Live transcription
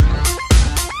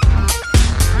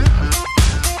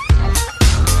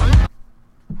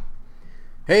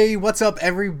Hey, what's up,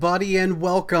 everybody, and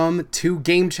welcome to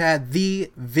Game Chat,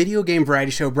 the video game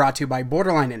variety show brought to you by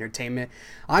Borderline Entertainment.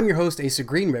 I'm your host, Asa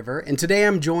Green River, and today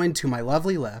I'm joined to my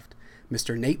lovely left,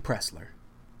 Mr. Nate Pressler.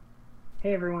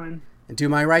 Hey, everyone. And to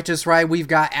my righteous right, we've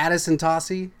got Addison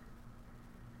Tossi.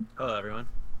 Hello, everyone.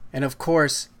 And of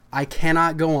course, I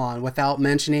cannot go on without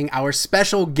mentioning our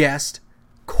special guest,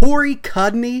 Corey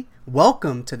Cudney.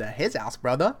 Welcome to His House,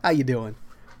 brother. How you doing?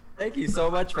 Thank you so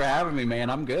much for having me,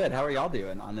 man. I'm good. How are y'all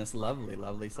doing on this lovely,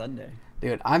 lovely Sunday?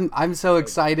 Dude, I'm so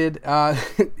excited.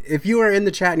 If you are in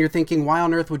the chat and you're thinking, why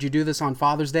on earth would you do this on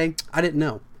Father's Day? I didn't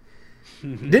know.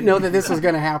 Didn't know that this was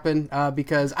going to happen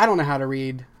because I don't know how to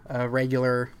read a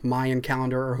regular Mayan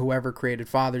calendar or whoever created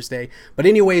Father's Day. But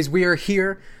anyways, we are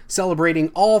here celebrating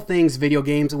all things video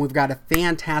games, and we've got a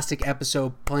fantastic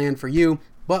episode planned for you.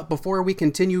 But before we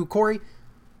continue, Corey,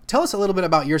 tell us a little bit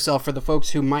about yourself for the folks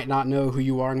who might not know who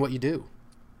you are and what you do.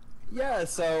 Yeah,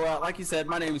 so like you said,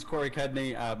 my name is Corey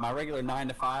Cudney. My regular 9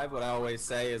 to 5, what I always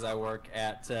say is I work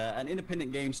at an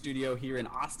independent game studio here in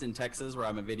Austin, Texas, where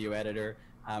I'm a video editor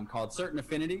called Certain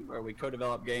Affinity, where we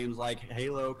co-develop games like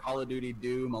Halo, Call of Duty,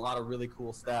 Doom, a lot of really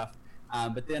cool stuff.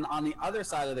 But then on the other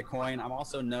side of the coin, I'm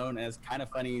also known as Kinda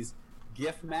Funny's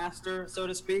GIF master, so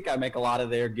to speak. I make a lot of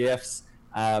their GIFs.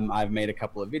 I've made a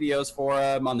couple of videos for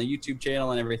them on the YouTube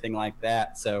channel and everything like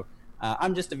that. So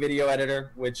I'm just a video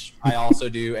editor, which I also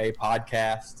do a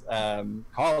podcast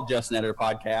called Just an Editor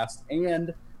Podcast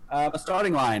and a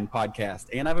Starting Line podcast.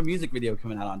 And I have a music video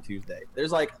coming out on Tuesday.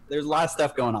 There's a lot of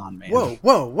stuff going on, man.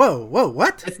 Whoa,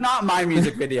 what? It's not my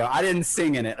music video. I didn't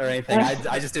sing in it or anything.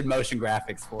 I just did motion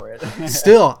graphics for it.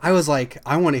 Still, I was like,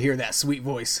 I want to hear that sweet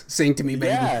voice. Sing to me,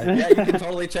 baby. Yeah, you can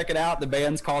totally check it out. The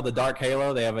band's called The Dark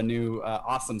Halo. They have a new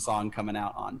awesome song coming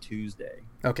out on Tuesday.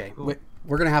 Okay,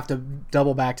 we're going to have to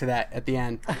double back to that at the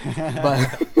end.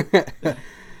 But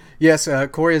yes,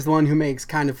 Corey is the one who makes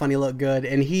Kinda Funny look good,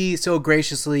 and he so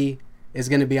graciously is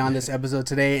going to be on this episode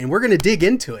today, and we're going to dig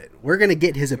into it. We're going to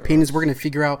get his opinions. We're going to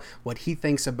figure out what he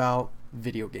thinks about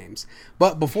video games.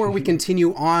 But before we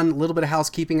continue on, a little bit of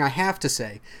housekeeping, I have to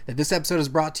say that this episode is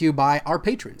brought to you by our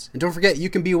patrons. And don't forget, you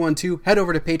can be one too. Head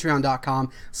over to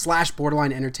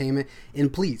patreon.com/Borderline Entertainment,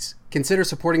 and please consider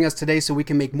supporting us today so we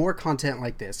can make more content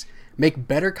like this, make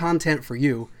better content for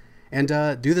you, and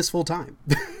do this full time.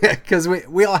 Because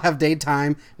we all have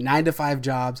daytime 9 to 5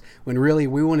 jobs when really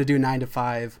we want to do 9 to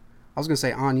 5. I was going to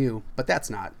say on you, but that's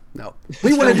not. No.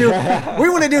 We want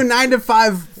to do 9 to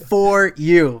 5 for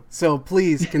you. So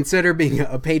please consider being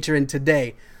a patron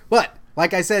today. But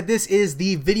like I said, this is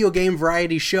the video game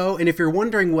variety show, and if you're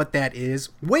wondering what that is,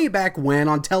 way back when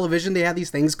on television they had these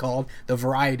things called the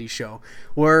variety show,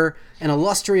 where an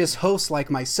illustrious host like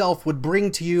myself would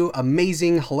bring to you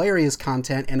amazing, hilarious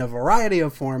content in a variety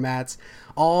of formats,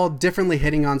 all differently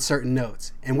hitting on certain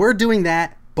notes. And we're doing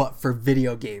that, but for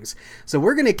video games. So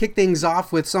we're going to kick things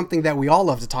off with something that we all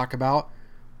love to talk about,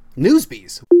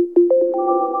 Newsbees.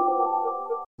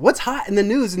 What's hot in the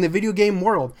news in the video game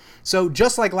world? So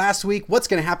just like last week, what's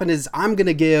going to happen is I'm going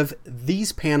to give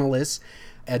these panelists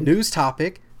a news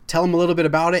topic, tell them a little bit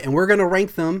about it, and we're going to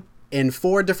rank them in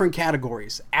 4 different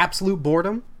categories: absolute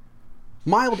boredom,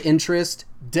 mild interest,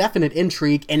 definite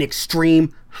intrigue, and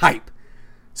extreme hype.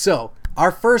 So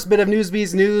our first bit of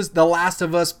Newsbees news, The Last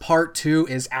of Us Part 2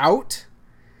 is out,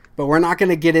 but we're not going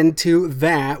to get into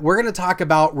that. We're going to talk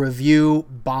about review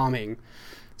bombing.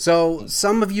 So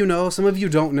some of you know, some of you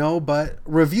don't know, but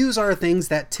reviews are things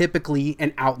that typically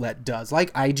an outlet does,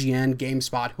 like IGN,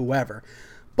 GameSpot, whoever.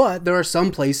 But there are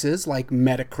some places like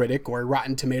Metacritic or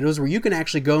Rotten Tomatoes where you can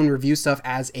actually go and review stuff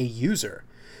as a user.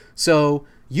 So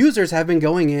users have been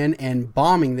going in and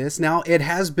bombing this. Now, it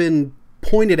has been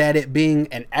pointed at it being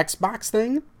an Xbox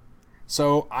thing,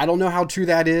 so I don't know how true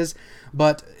that is,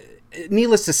 but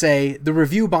needless to say, the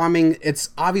review bombing, it's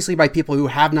obviously by people who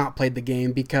have not played the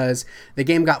game, because the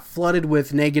game got flooded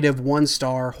with negative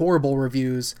 1-star horrible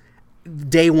reviews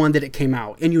day one that it came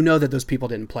out, and you know that those people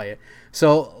didn't play it.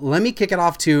 So let me kick it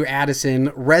off to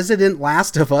Addison, resident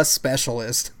Last of Us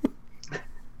specialist.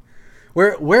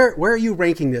 Where are you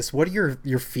ranking this? What are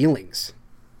your feelings?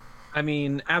 I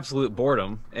mean, absolute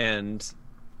boredom and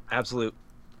absolute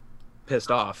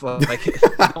pissed off. Like,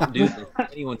 don't do this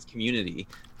to anyone's community.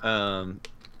 I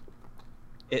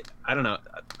don't know.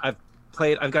 I've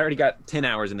already got 10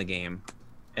 hours in the game,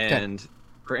 and okay,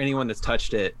 for anyone that's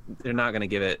touched it, they're not going to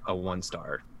give it a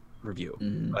 1-star review.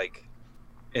 Like,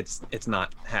 it's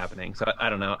not happening. So I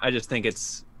don't know. I just think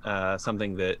it's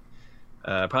something that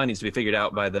probably needs to be figured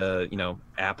out by the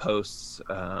app hosts.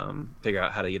 Figure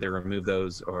out how to either remove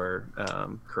those or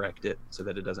correct it so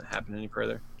that it doesn't happen any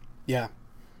further. Yeah.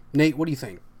 Nate, what do you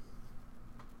think?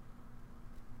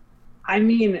 I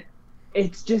mean,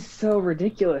 it's just so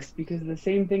ridiculous because the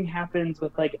same thing happens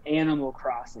with like Animal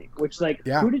Crossing, which like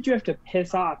Yeah. who did you have to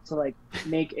piss off to like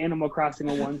make Animal Crossing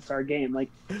a 1-star game? Like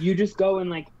you just go and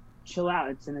like chill out.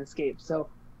 It's an escape. So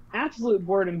absolute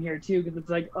boredom here too, because it's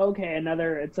like, okay,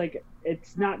 it's like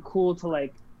it's not cool to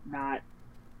like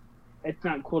it's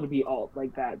not cool to be alt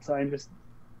like that. So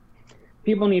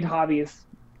people need hobbies.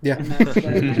 Yeah. And that's what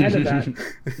in my head of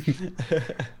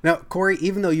that. Now, Corey,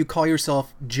 even though you call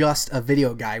yourself just a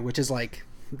video guy, which is like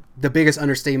the biggest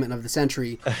understatement of the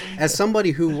century, as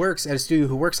somebody who works at a studio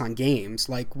who works on games,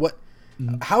 like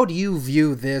how do you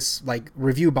view this, like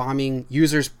review bombing,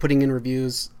 users putting in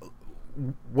reviews?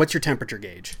 What's your temperature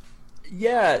gauge?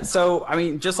 Yeah, so I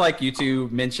mean, just like you two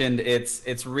mentioned,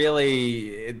 it's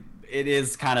really it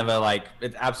is kind of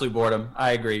it's absolute boredom.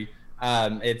 I agree.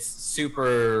 It's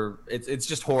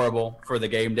just horrible for the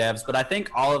game devs, but I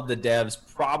think all of the devs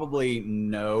probably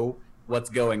know what's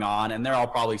going on, and they're all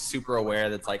probably super aware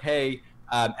that's like, hey,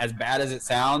 as bad as it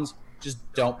sounds, just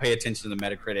don't pay attention to the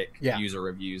Metacritic user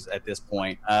reviews at this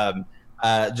point.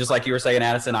 Just like you were saying,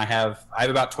 Addison, I have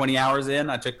about 20 hours in.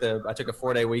 I took a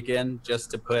 4-day weekend just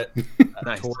to put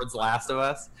towards Last of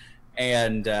Us,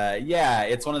 and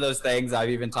it's one of those things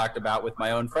I've even talked about with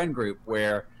my own friend group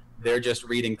where they're just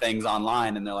reading things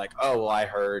online and they're like, oh, well, I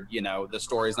heard, the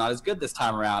story's not as good this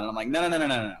time around. And I'm like,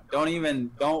 no.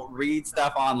 Don't read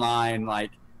stuff online. Like,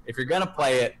 if you're going to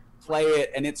play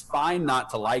it, and it's fine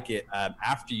not to like it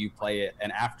after you play it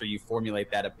and after you formulate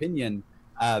that opinion.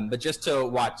 But just to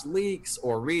watch leaks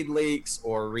or read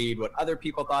what other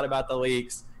people thought about the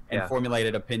leaks and formulate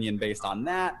an opinion based on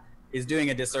that is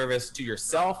doing a disservice to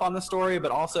yourself on the story,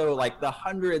 but also like the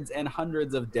hundreds and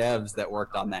hundreds of devs that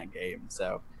worked on that game.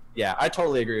 So yeah, I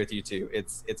totally agree with you too.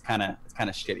 It's kind of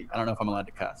shitty. I don't know if I'm allowed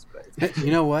to cuss, but You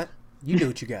know what? You do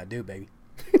what you gotta do, baby.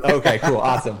 Okay, cool,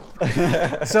 awesome.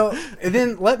 So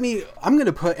then I'm going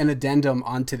to put an addendum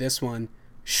onto this one.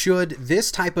 Should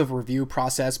this type of review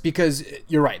process, because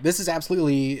you're right, this is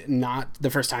absolutely not the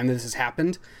first time that this has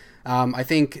happened. I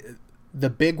think the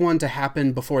big one to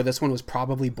happen before this one was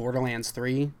probably Borderlands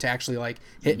 3 to actually like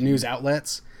hit news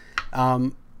outlets.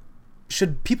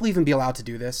 Should people even be allowed to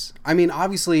do this? I mean,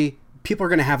 obviously people are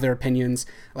going to have their opinions.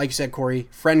 Like you said, Corey,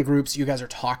 friend groups, you guys are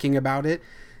talking about it.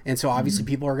 And so obviously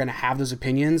people are going to have those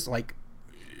opinions. Like,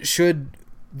 should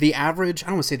the average, I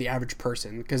don't want to say the average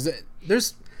person, because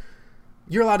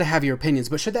you're allowed to have your opinions,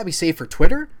 but should that be safe for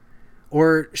Twitter?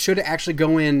 Or should it actually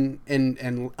go in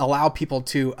and allow people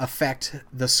to affect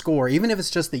the score, even if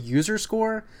it's just the user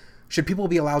score? Should people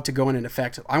be allowed to go in and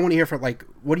affect? I want to hear from, like,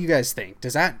 what do you guys think?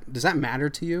 Does that matter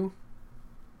to you?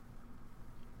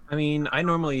 I mean, I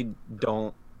normally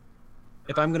don't.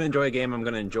 If I'm going to enjoy a game, I'm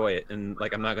going to enjoy it. And,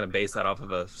 like, I'm not going to base that off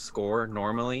of a score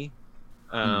normally.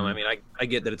 I mean, I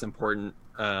get that it's important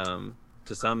to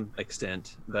some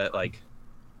extent, but, like,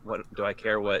 what do I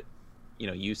care what,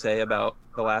 you say about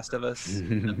The Last of Us?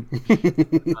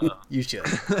 You should.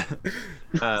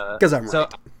 Because I'm right. So,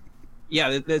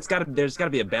 yeah, there's got to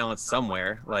be a balance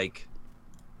somewhere. Like,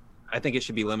 I think it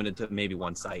should be limited to maybe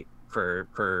one site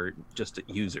for just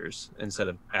users instead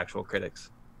of actual critics.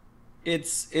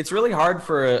 It's really hard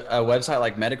for a website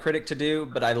like Metacritic to do,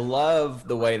 but I love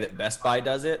the way that Best Buy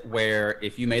does it, where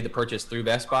if you made the purchase through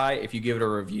Best Buy, if you give it a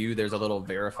review, there's a little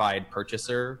verified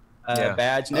purchaser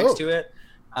badge next to it.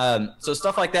 So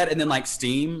stuff like that. And then like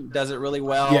Steam does it really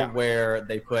well, where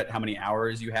they put how many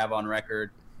hours you have on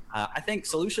record. I think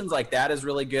solutions like that is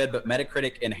really good, but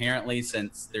Metacritic inherently,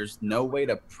 since there's no way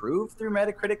to prove through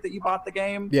Metacritic that you bought the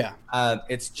game,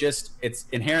 it's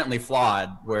inherently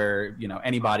flawed where,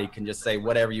 anybody can just say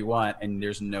whatever you want and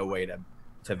there's no way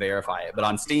to verify it. But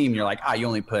on Steam, you're like, you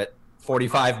only put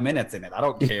 45 minutes in it. I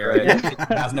don't care. It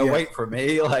has no weight for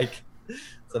me.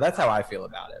 So that's how I feel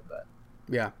about it. But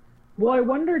yeah. Well, I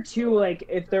wonder too, like,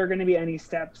 if there are going to be any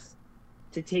steps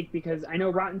to take, because I know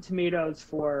Rotten Tomatoes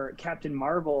for Captain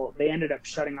Marvel, they ended up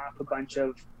shutting off a bunch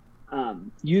of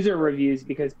user reviews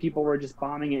because people were just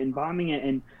bombing it,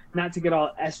 and not to get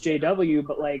all SJW,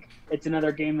 but like, it's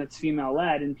another game that's female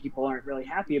led and people aren't really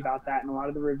happy about that, and a lot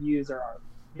of the reviews are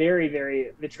very,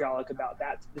 very vitriolic about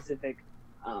that specific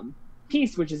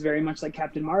piece, which is very much like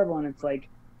Captain Marvel, and it's like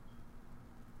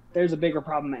there's a bigger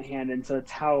problem at hand, and so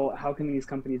it's how can these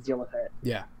companies deal with it?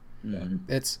 Yeah.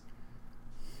 It's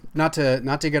not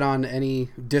to get on any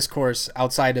discourse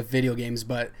outside of video games,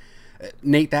 but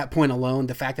Nate, that point alone,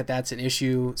 the fact that that's an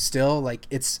issue still, like,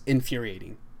 it's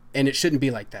infuriating, and it shouldn't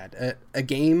be like that. A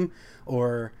game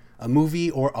or a movie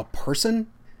or a person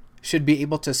should be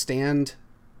able to stand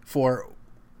for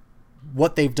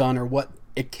what they've done or what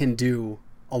it can do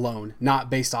alone, not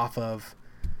based off of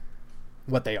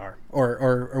what they are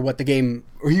or what the game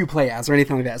or you play as or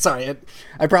anything like that. Sorry,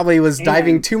 I probably was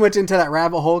diving too much into that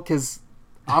rabbit hole because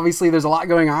obviously there's a lot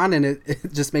going on and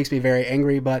it just makes me very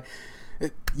angry. But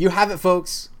you have it,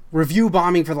 folks. Review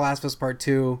bombing for The Last of Us Part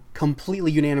 2.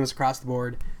 Completely unanimous across the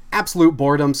board. Absolute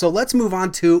boredom. So let's move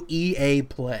on to EA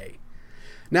Play.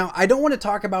 Now, I don't want to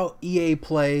talk about EA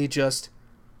Play just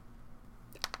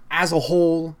as a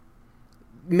whole.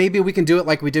 Maybe we can do it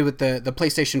like we did with the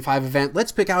PlayStation 5 event.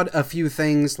 Let's pick out a few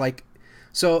things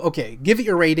okay, give it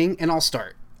your rating and I'll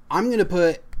start. I'm going to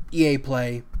put EA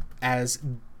Play as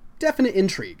definite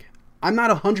intrigue. I'm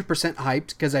not 100% hyped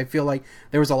because I feel like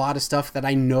there was a lot of stuff that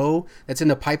I know that's in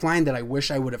the pipeline that I wish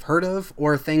I would have heard of,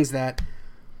 or things that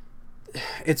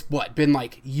it's been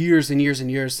like years and years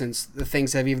and years since the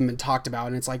things have even been talked about.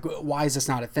 And it's like, why is this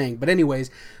not a thing? But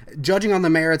anyways, judging on the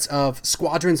merits of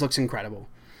Squadrons looks incredible.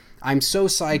 I'm so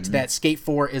psyched that Skate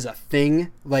 4 is a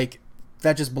thing. Like,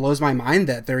 that just blows my mind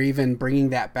that they're even bringing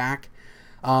that back.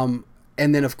 And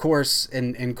then, of course,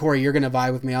 and Corey, you're going to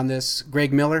vibe with me on this.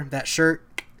 Greg Miller, that shirt.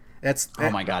 Oh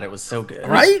my God, it was so good.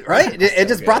 Right? It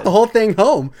just brought the whole thing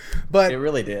home. But it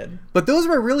really did. But those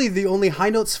were really the only high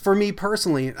notes for me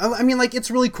personally. I mean, like, it's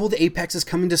really cool that Apex is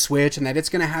coming to Switch and that it's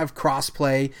going to have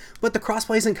crossplay, but the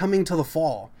crossplay isn't coming till the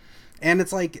fall. And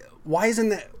it's like, why isn't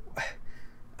that...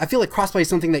 I feel like crossplay is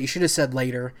something that you should have said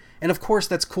later. And of course,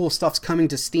 that's cool stuff's coming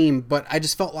to Steam, but I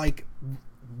just felt like,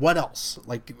 what else?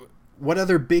 Like, what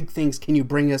other big things can you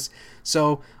bring us?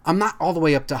 So I'm not all the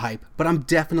way up to hype, but I'm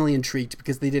definitely intrigued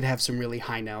because they did have some really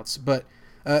high notes. But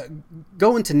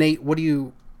going to Nate, where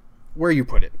you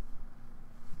put it?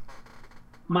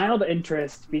 Mild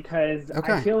interest, because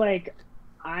okay. I feel like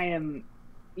I am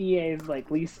EA's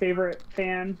least favorite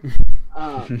fan.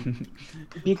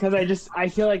 Because I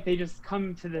feel like they just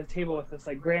come to the table with this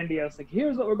grandiose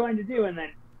here's what we're going to do, and then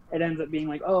it ends up being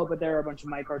but there are a bunch of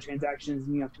microtransactions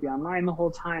and you have to be online the whole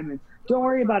time, and don't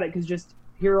worry about it because just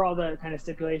here are all the kind of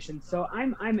stipulations. So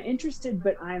I'm interested,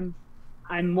 but I'm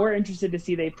more interested to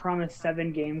see they promise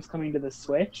 7 games coming to the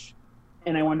Switch,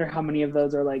 and I wonder how many of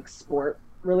those are sport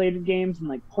related games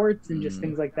and ports and just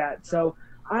things like that. So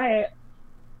I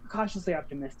cautiously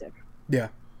optimistic. Yeah.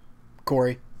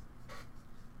 Corey?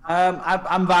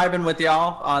 I'm vibing with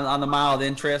y'all on the mild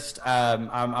interest.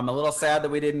 I'm a little sad that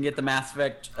we didn't get the Mass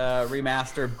Effect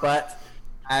remaster, but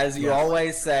as you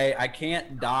always say, I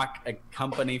can't dock a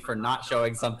company for not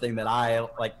showing something that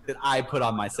I put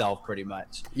on myself pretty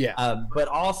much. Yeah. But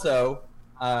also,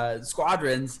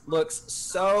 Squadrons looks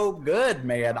so good,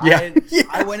 man. Yeah.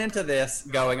 I went into this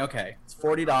going, okay, it's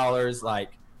 $40.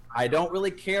 I don't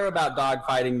really care about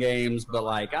dogfighting games, but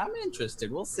I'm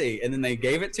interested. We'll see. And then they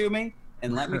gave it to me.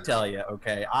 And let me tell you,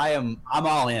 okay, I'm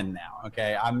all in now.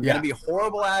 Okay, I'm gonna be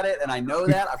horrible at it, and I know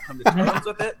that. I've come to terms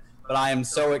with it, but I am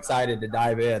so excited to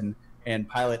dive in and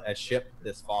pilot a ship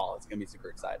this fall. It's gonna be super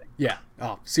exciting. Yeah.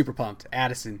 Oh, super pumped.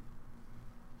 Addison.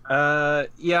 Yeah.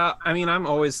 I mean, I'm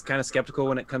always kind of skeptical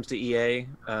when it comes to EA.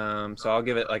 So I'll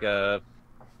give it a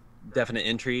definite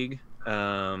intrigue.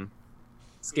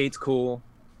 Skate's cool.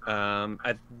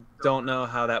 I don't know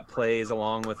how that plays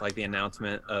along with the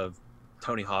announcement of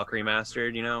Tony Hawk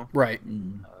Remastered, Right.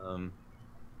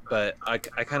 But I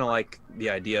kind of like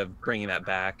the idea of bringing that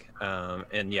back.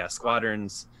 And yeah,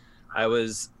 Squadrons, I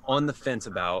was on the fence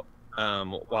about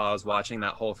while I was watching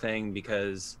that whole thing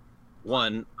because,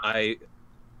 one, I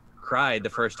cried the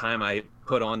first time I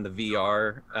put on the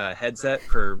VR headset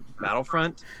for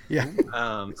Battlefront. Yeah.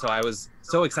 So I was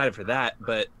so excited for that,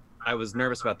 but I was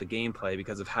nervous about the gameplay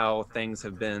because of how things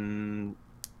have been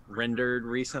rendered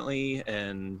recently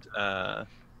and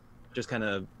just kind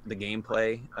of the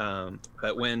gameplay.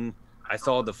 But when I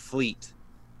saw the fleet,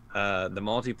 the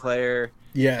multiplayer,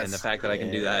 and the fact that I can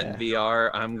do that in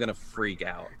VR, I'm gonna freak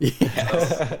out.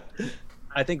 Yes. So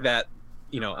I think that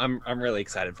I'm really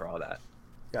excited for all that.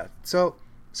 Yeah. So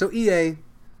EA,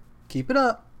 keep it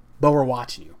up, but we're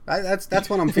watching you. That's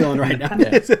what I'm feeling right now.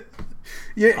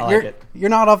 You're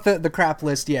not off the crap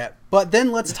list yet. But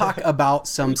then let's talk about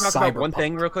some Can we talk about one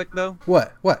thing real quick though.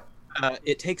 What?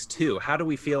 It Takes Two. How do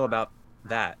we feel about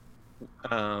that?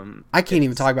 I can't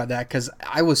even talk about that because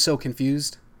I was so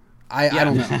confused. I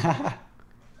don't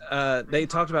know. They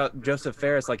talked about Joseph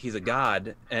Fares like he's a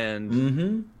god,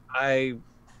 and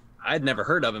I'd never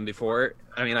heard of him before.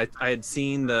 I mean, I had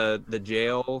seen the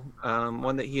jail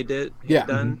one that he had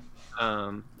done.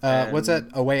 What's that?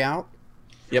 A Way Out?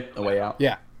 Yep, A Way Out.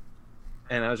 Yeah.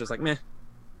 And I was just like, meh.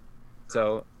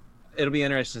 So it'll be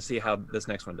interesting to see how this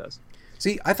next one does.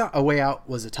 See, I thought A Way Out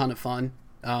was a ton of fun.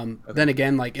 Then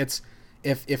again, it's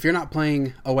if you're not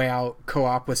playing A Way Out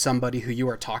co-op with somebody who you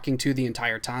are talking to the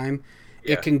entire time,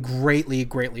 it can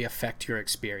greatly affect your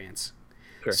experience.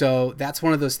 Sure. So that's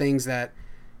one of those things that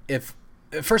if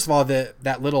first of all,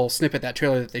 that little snippet, that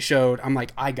trailer that they showed, I'm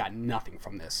like, I got nothing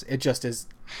from this. It just is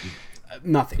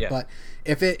nothing. Yeah. But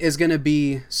if it is going to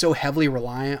be so heavily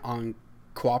reliant on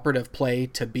cooperative play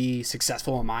to be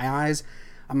successful in my eyes,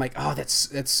 I'm like, oh, it's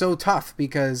so tough,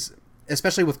 because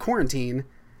especially with quarantine,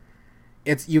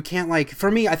 you can't, like,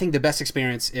 for me, I think the best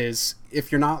experience is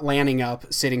if you're not landing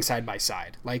up sitting side by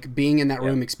side, like being in that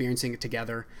room, experiencing it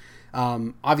together.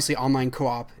 Obviously online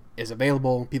co-op is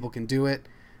available, people can do it,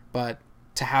 but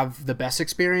to have the best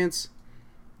experience,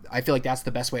 I feel like that's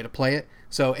the best way to play it.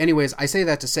 So anyways, I say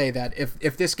that to say that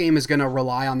if this game is going to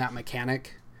rely on that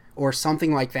mechanic or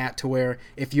something like that, to where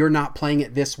if you're not playing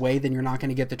it this way, then you're not going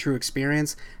to get the true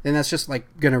experience, then that's just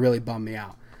like going to really bum me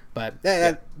out. But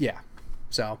yeah.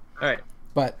 So, All right.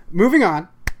 but moving on,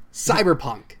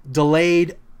 Cyberpunk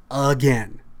delayed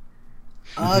again.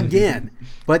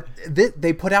 But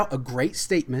they put out a great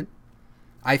statement.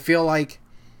 I feel like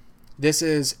this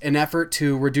is an effort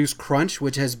to reduce crunch,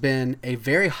 which has been a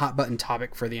very hot button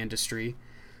topic for the industry.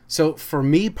 So for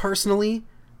me personally,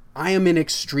 I am in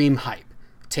extreme hype.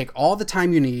 Take all the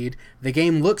time you need. The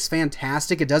game looks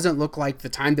fantastic. It doesn't look like the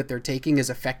time that they're taking is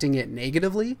affecting it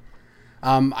negatively.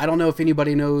 I don't know if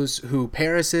anybody knows who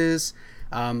Paris is.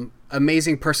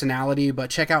 Amazing personality, but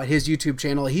check out his YouTube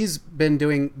channel. He's been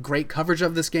doing great coverage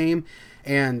of this game,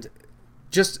 and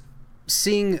just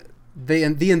seeing the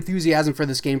enthusiasm for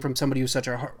this game from somebody who's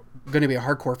going to be a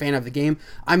hardcore fan of the game,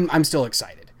 I'm still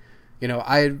excited. You know,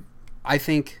 I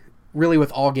think really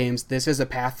with all games, this is a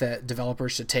path that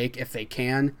developers should take if they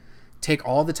can. Take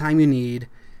all the time you need,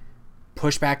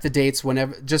 push back the dates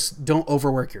whenever, just don't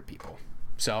overwork your people.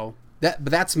 So but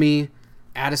that's me.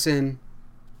 Addison,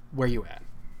 where you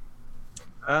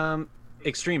at?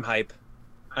 Extreme hype.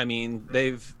 I mean,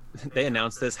 they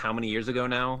announced this how many years ago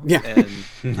now? Yeah.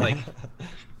 And like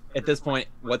at this point,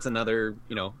 what's another,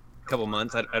 couple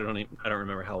months? I don't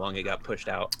remember how long it got pushed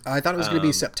out. I thought it was going to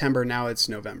be September. Now it's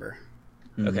November.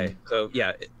 Okay, so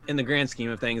yeah, in the grand scheme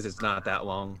of things, it's not that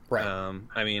long. Right.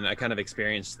 I mean, I kind of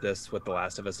experienced this with The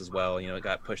Last of Us as well. It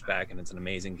got pushed back, and it's an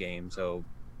amazing game. So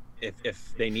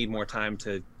if they need more time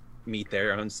to meet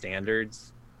their own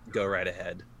standards, go right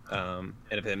ahead. And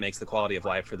if it makes the quality of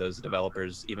life for those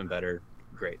developers even better,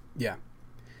 great. Yeah.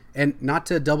 And not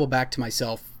to double back to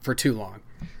myself for too long,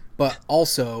 but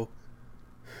also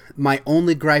my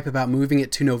only gripe about moving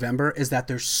it to November is that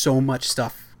there's so much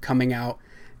stuff coming out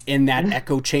in that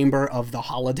echo chamber of the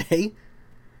holiday.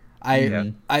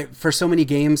 I for so many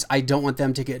games, I don't want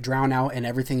them to get drowned out in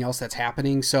everything else that's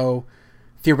happening. So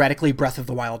theoretically, Breath of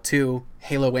the Wild 2,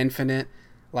 Halo Infinite,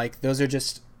 like those are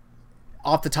just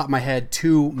off the top of my head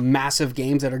 2 massive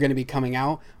games that are going to be coming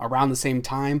out around the same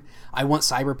time. I want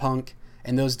Cyberpunk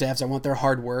and those devs, I want their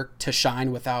hard work to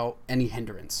shine without any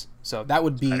hindrance. So that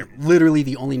would be literally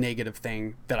the only negative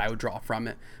thing that I would draw from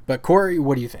it. But Corey,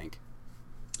 what do you think?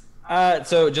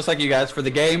 So just like you guys, for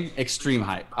the game, extreme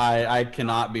hype. I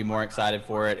cannot be more excited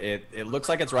for it. It looks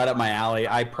like it's right up my alley.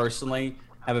 I personally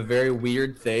have a very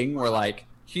weird thing where, like,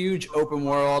 huge open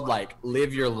world, like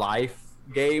live your life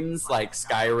games like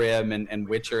Skyrim and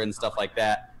Witcher and stuff like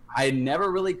that, I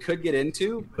never really could get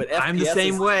into. But FPS I'm the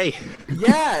same way.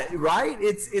 Yeah, right?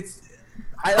 It's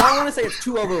I don't want to say it's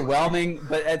too overwhelming,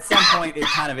 but at some point it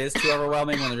kind of is too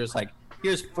overwhelming when they're just like,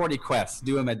 here's 40 quests,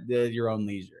 do them at your own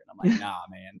leisure. And I'm like, nah,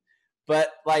 man.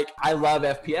 But like, I love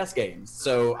FPS games,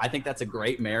 so I think that's a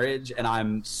great marriage, and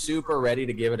I'm super ready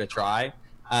to give it a try.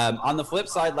 On the flip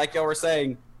side, like y'all were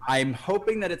saying, I'm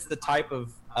hoping that it's the type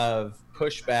of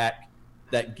pushback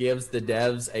that gives the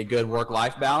devs a good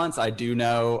work-life balance. I do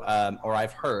know, or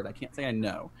I've heard, I can't say I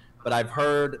know, but I've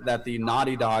heard that the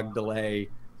Naughty Dog delay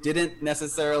didn't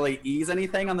necessarily ease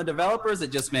anything on the developers.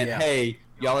 It just meant, hey,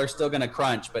 y'all are still going to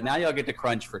crunch, but now y'all get to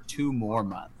crunch for 2 more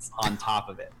months on top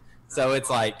of it. So it's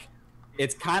like,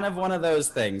 it's kind of one of those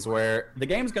things where the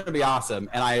game's going to be awesome,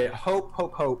 and I hope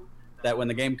that when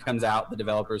the game comes out, the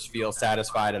developers feel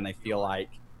satisfied and they feel like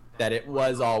that it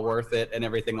was all worth it and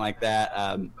everything like that.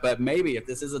 But maybe if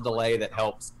this is a delay that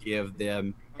helps give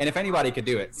them, and if anybody could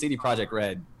do it, CD Projekt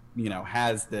Red,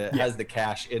 has the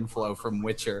cash inflow from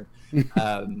Witcher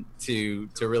to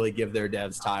really give their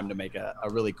devs time to make a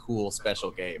really cool special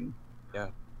game. Yeah.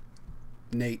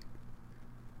 Nate.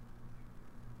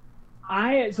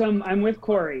 I'm with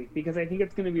Corey because I think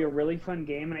it's going to be a really fun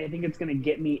game, and I think it's going to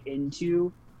get me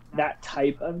into that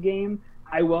type of game.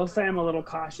 I will say I'm a little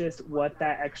cautious what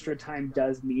that extra time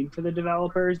does mean for the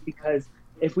developers, because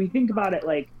if we think about it,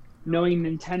 like knowing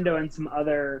Nintendo and some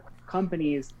other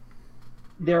companies,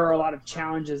 there are a lot of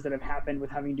challenges that have happened with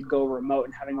having to go remote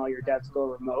and having all your devs go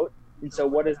remote. And so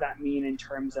what does that mean in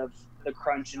terms of the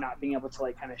crunch and not being able to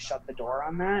like kind of shut the door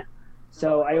on that?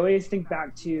 So I always think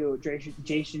back to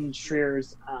Jason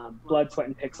Schreer's Blood, Sweat,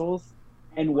 and Pixels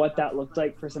and what that looked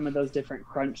like for some of those different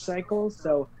crunch cycles.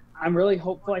 So I'm really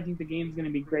hopeful. I think the game's going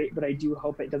to be great, but I do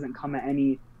hope it doesn't come at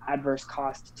any adverse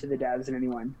cost to the devs and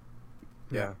anyone.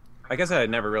 Yeah. I guess I had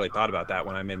never really thought about that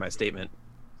when I made my statement.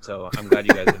 So I'm glad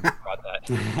you guys have brought that.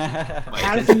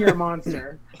 Addison, you're a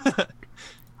monster.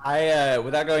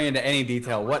 Without going into any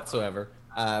detail whatsoever,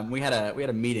 we had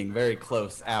a meeting very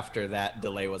close after that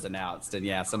delay was announced, and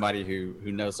yeah, somebody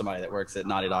who knows somebody that works at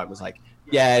Naughty Dog was like,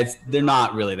 yeah, they're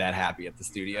not really that happy at the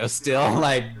studio still.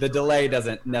 Like, the delay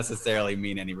doesn't necessarily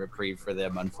mean any reprieve for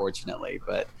them, unfortunately,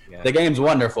 but the game's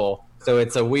wonderful. So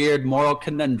it's a weird moral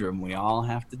conundrum we all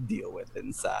have to deal with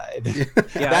inside.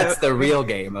 Yeah, that's the real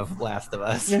game of Last of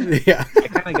Us. Yeah, I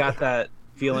kind of got that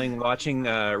feeling watching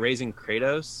Raising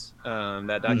Kratos,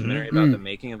 that documentary about the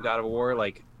making of God of War.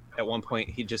 Like, at one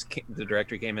point, the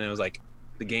director came in and was like,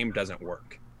 "The game doesn't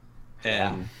work,"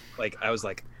 and like I was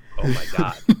like, "Oh my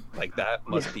god!" Like, that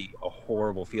must be a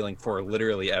horrible feeling for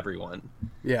literally everyone.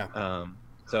 Yeah.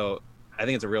 So I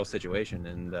think it's a real situation,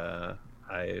 and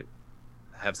I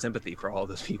have sympathy for all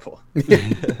those people.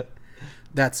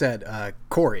 That said,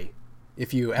 Corey,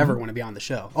 if you ever want to be on the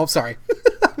show. Oh, sorry.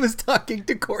 I was talking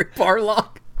to Corey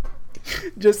Barlog.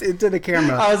 Just into the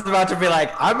camera. I was about to be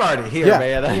like, I'm already here,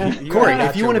 man. Corey,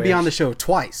 if you want to be on the show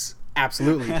twice,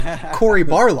 absolutely. Corey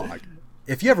Barlog,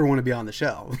 if you ever want to be on the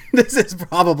show. This is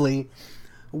probably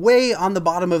way on the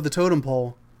bottom of the totem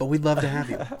pole, but we'd love to have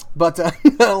you. But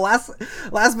last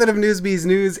bit of Newsbees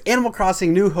news, Animal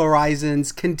Crossing New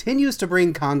Horizons continues to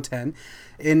bring content,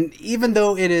 and even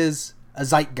though it is a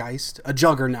zeitgeist, a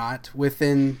juggernaut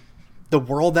within the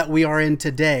world that we are in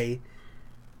today,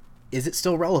 is it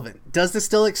still relevant? Does this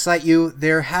still excite you?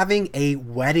 They're having a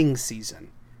wedding season.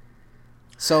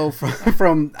 So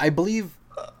from I believe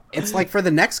it's like for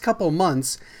the next couple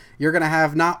months, you're going to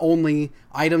have not only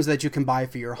items that you can buy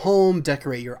for your home,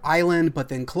 decorate your island, but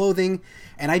then clothing.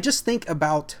 And I just think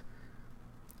about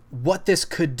what this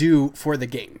could do for the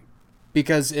game.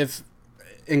 Because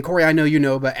and Corey, I know you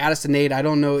know, but Addison, Nate, I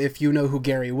don't know if you know who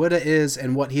Gary Whitta is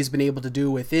and what he's been able to do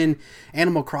within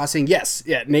Animal Crossing. Yes,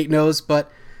 yeah, Nate knows,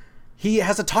 but he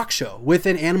has a talk show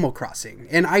within Animal Crossing.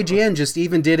 And IGN just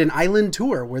even did an island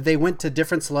tour where they went to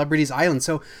different celebrities' islands.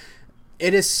 So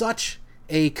it is such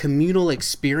a communal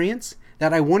experience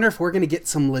that I wonder if we're going to get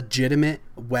some legitimate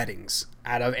weddings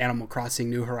out of Animal Crossing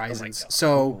New Horizons.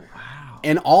 So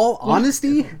in all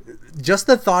honesty, just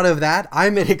the thought of that,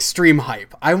 I'm at extreme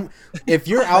hype. If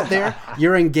you're out there,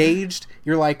 you're engaged,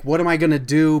 you're like, what am I going to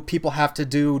do? People have to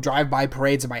do drive-by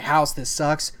parades at my house. This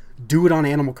sucks. Do it on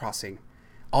Animal Crossing.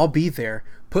 I'll be there.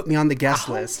 Put me on the guest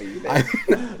list.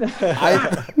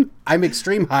 I'm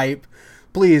extreme hype.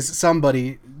 Please,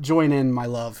 somebody join in my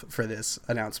love for this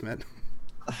announcement.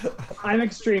 I'm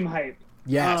extreme hype.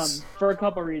 Yes. For a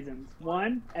couple reasons.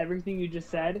 One, everything you just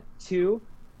said. Two,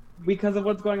 because of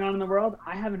what's going on in the world,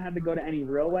 I haven't had to go to any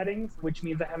real weddings, which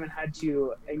means I haven't had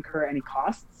to incur any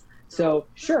costs. So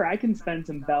sure, I can spend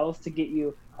some bells to get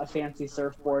you a fancy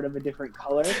surfboard of a different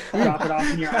color, drop it off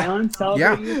in your island,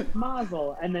 celebrate you,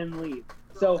 mazel, and then leave.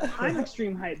 So I'm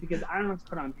extreme hype because I don't have to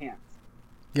put on pants.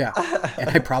 Yeah, and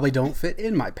I probably don't fit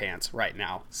in my pants right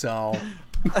now. So,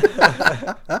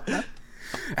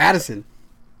 Addison.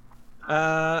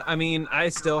 I mean, I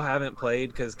still haven't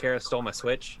played because Kara stole my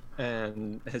Switch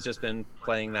and has just been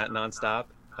playing that nonstop.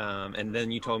 And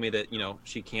then you told me that,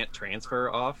 she can't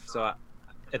transfer off. So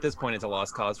at this point, it's a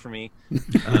lost cause for me.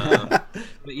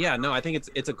 But yeah, no, I think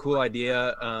it's a cool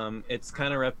idea. It's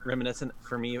kind of reminiscent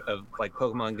for me of like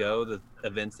Pokemon Go, the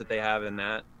events that they have in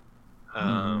that.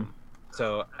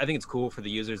 So I think it's cool for the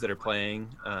users that are playing.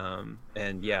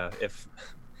 And yeah, if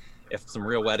some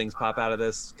real weddings pop out of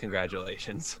this,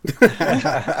 congratulations.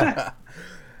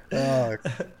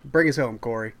 Bring us home,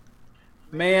 Corey.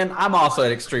 Man, I'm also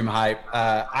at extreme hype.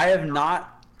 I have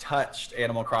not touched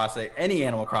any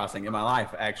Animal Crossing in my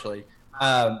life, actually.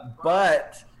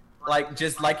 But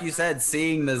just like you said,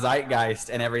 seeing the zeitgeist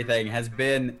and everything has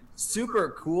been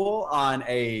super cool on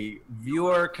a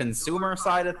viewer consumer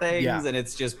side of things. Yeah. And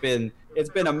it's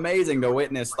been amazing to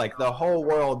witness like the whole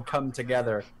world come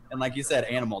together. And like you said,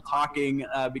 animal talking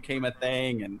became a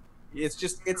thing, and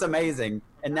it's amazing.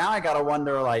 And now I gotta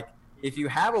wonder, like, if you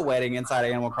have a wedding inside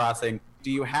Animal Crossing, do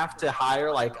you have to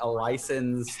hire like a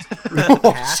licensed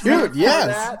pastor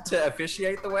to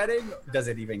officiate the wedding? Does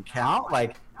it even count?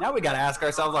 Like, now we got to ask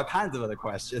ourselves all kinds of other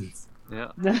questions.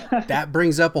 Yeah. That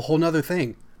brings up a whole nother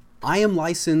thing. I am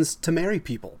licensed to marry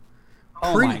people.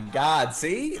 Oh my God.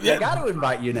 See? They got to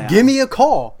invite you now. Give me a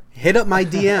call. hit up my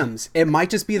DMs. It might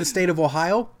just be the state of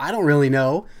Ohio. I don't really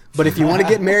know. But if you want to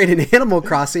get married in Animal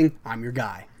Crossing, I'm your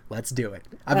guy. Let's do it.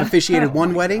 I've officiated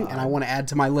one wedding, and I want to add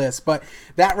to my list. But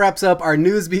that wraps up our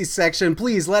Newsbeast section.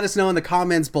 Please let us know in the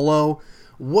comments below.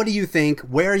 What do you think?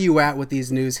 Where are you at with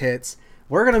these news hits?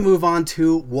 We're going to move on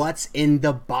to what's in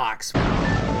the box.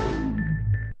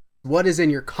 What is in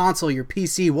your console, your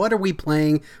PC? What are we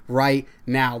playing right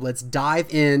now? Let's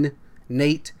dive in,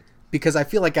 Nate, because I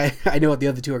feel like I know what the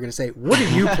other two are going to say. What are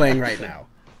you playing right now?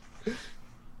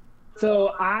 So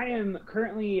I am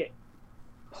currently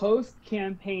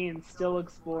post-campaign still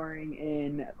exploring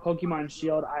in Pokemon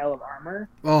Shield Isle of Armor.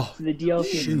 Oh, so the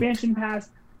DLC expansion pass.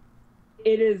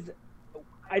 It is,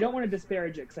 I don't want to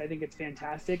disparage it because I think it's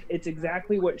fantastic. It's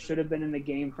exactly what should have been in the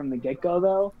game from the get-go,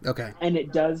 though. Okay. And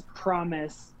it does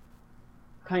promise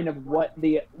kind of what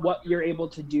you're able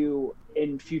to do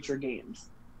in future games.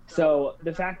 So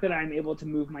the fact that I'm able to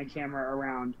move my camera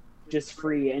around just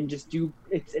free and just do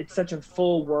it's such a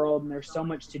full world, and there's so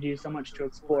much to do, so much to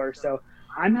explore. So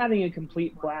I'm having a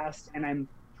complete blast, and I'm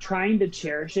trying to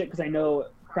cherish it because I know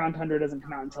Crown Tundra doesn't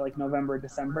come out until like November,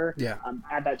 December. Yeah.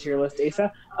 Add that to your list,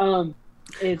 Asa.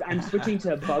 Is I'm switching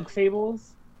to Bug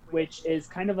Fables, which is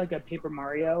kind of like a Paper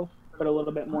Mario, but a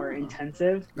little bit more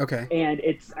intensive. Okay. And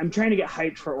I'm trying to get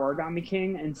hyped for Origami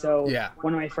King, and so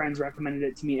one of my friends recommended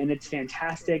it to me, and it's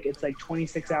fantastic. It's like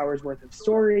 26 hours worth of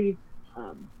story.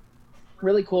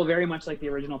 Really cool, very much like the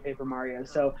original Paper Mario.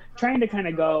 So trying to kind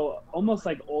of go almost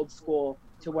like old school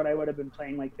to what I would have been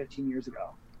playing like 15 years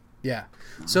ago. Yeah.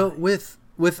 So with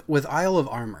Isle of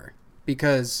Armor,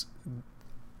 because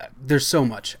there's so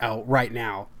much out right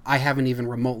now, I haven't even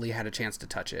remotely had a chance to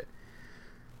touch it.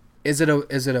 Is it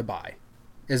a buy?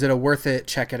 Is it a worth it?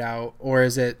 Check it out, or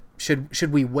is it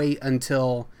should we wait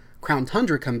until Crown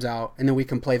Tundra comes out and then we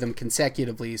can play them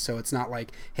consecutively? So it's not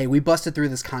like, hey, we busted through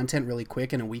this content really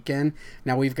quick in a weekend.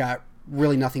 Now we've got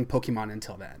really nothing Pokemon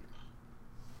until then.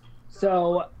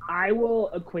 So I will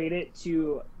equate it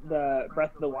to the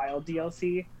Breath of the Wild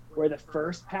DLC, where the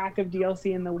first pack of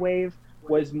DLC in the wave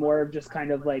was more of just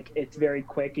kind of like, it's very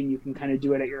quick and you can kind of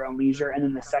do it at your own leisure. And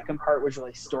then the second part was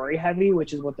really story heavy,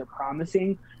 which is what they're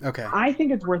promising. Okay. I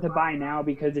think it's worth a buy now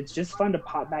because it's just fun to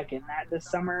pop back in that this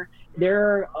summer.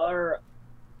 There are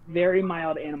very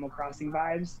mild Animal Crossing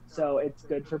vibes, so it's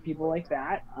good for people like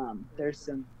that. There's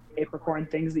some apricorn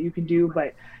things that you can do,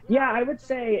 but yeah, I would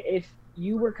say if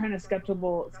you were kind of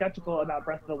skeptical about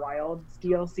Breath of the Wild's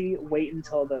DLC, wait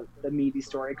until the meaty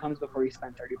story comes before you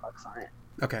spend $30 on it.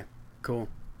 Okay. Cool.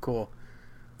 All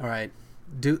right.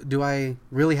 Do I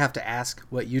really have to ask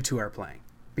what you two are playing?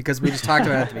 Because we just talked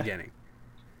about it at the beginning.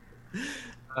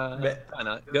 Why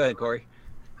not? Go ahead, Corey.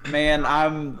 Man,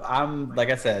 I'm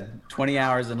like I said, 20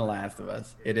 hours into Last of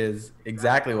Us. It is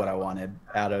exactly what I wanted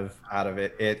out of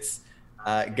it. It's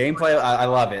gameplay. I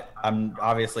love it. I'm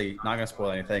obviously not gonna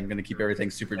spoil anything. I'm gonna keep everything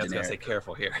super generic. I was gonna say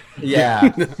careful here.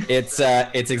 Yeah, it's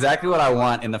exactly what I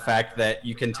want in the fact that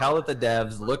you can tell that the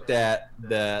devs looked at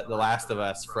the Last of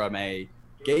Us from a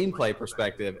gameplay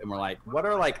perspective and were like, what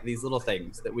are like these little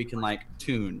things that we can like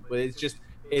tune? But it's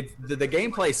the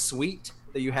gameplay suite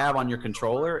that you have on your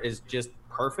controller is just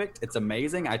perfect. It's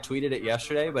amazing. I tweeted it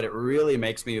yesterday, but it really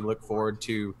makes me look forward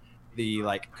to the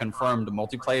like confirmed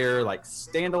multiplayer, like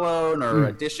standalone or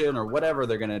edition or whatever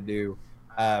they're gonna do.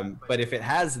 But if it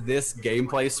has this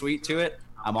gameplay suite to it,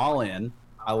 I'm all in.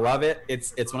 I love it.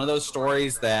 It's one of those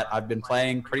stories that I've been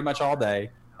playing pretty much all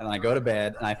day, and then I go to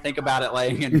bed and I think about it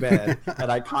laying in bed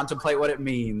and I contemplate what it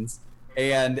means.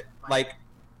 And like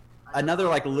another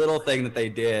like little thing that they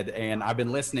did, and I've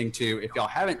been listening to, if y'all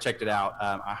haven't checked it out,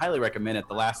 I highly recommend it,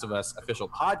 the Last of Us official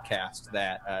podcast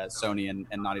that Sony and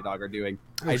Naughty Dog are doing.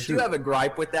 I do have a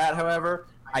gripe with that, however.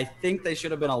 I think they should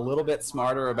have been a little bit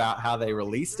smarter about how they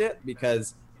released it,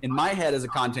 because in my head as a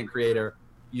content creator,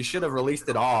 you should have released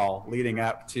it all leading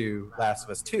up to Last of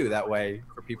Us 2. That way,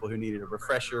 for people who needed a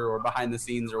refresher or behind the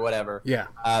scenes or whatever. Yeah.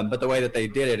 But the way that they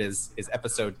did it is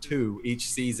episode 2. Each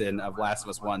season of Last of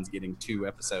Us 1's getting 2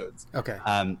 episodes. Okay.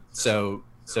 So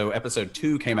episode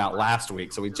 2 came out last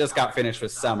week. So we just got finished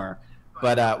with summer.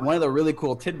 But one of the really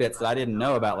cool tidbits that I didn't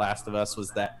know about Last of Us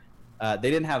was that they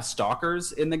didn't have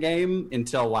stalkers in the game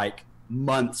until like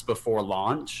months before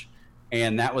launch.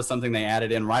 And that was something they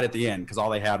added in right at the end, because all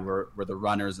they had were the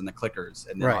runners and the clickers,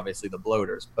 and then obviously the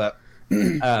bloaters. But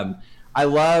I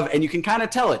love, and you can kind of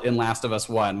tell it in Last of Us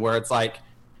 1, where it's like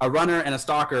a runner and a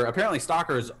stalker. Apparently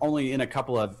stalkers only in a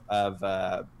couple of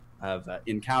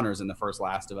encounters in the first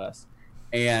Last of Us.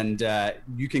 And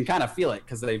you can kind of feel it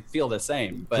because they feel the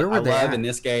same. But I love in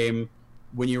this game,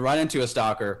 when you run into a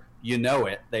stalker, you know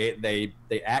it. They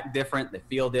act different, they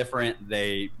feel different,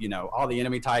 they, you know, all the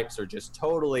enemy types are just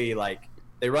totally like,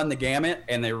 they run the gamut,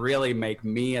 and they really make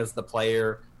me as the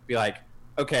player be like,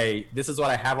 okay, this is what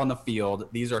I have on the field,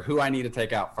 these are who I need to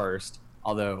take out first.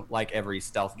 Although, like every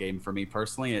stealth game for me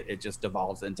personally, it just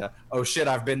devolves into, oh shit,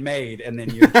 I've been made, and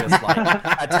then you're just like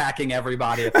attacking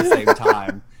everybody at the same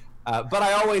time. But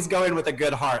I always go in with a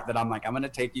good heart that I'm like, I'm going to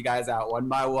take you guys out one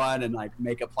by one and like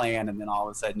make a plan, and then all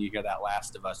of a sudden you hear that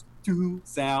Last of Us 2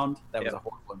 sound. That was a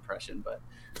horrible impression, but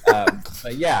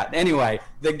yeah. Anyway,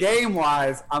 the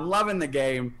game-wise, I'm loving the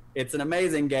game. It's an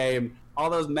amazing game. All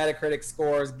those Metacritic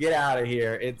scores, get out of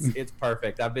here. It's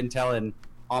perfect. I've been telling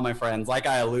all my friends, like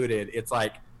I alluded, it's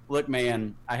like, look,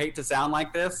 man, I hate to sound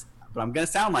like this, but I'm going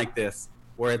to sound like this,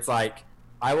 where it's like,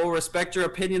 I will respect your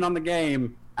opinion on the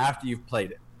game after you've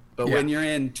played it. But when you're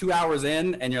in 2 hours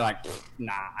in and you're like,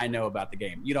 nah, I know about the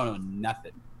game. You don't know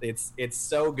nothing. It's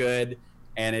so good,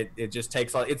 and it just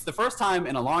takes all. It's the first time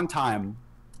in a long time,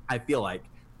 I feel like,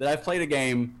 that I've played a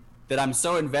game that I'm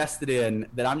so invested in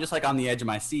that I'm just like on the edge of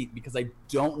my seat because I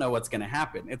don't know what's going to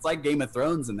happen. It's like Game of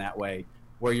Thrones in that way,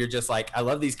 where you're just like, I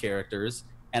love these characters,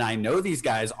 and I know these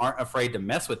guys aren't afraid to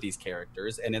mess with these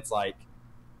characters, and it's like,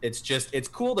 it's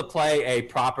cool to play a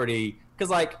property, because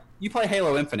like, you play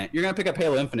Halo Infinite, you're going to pick up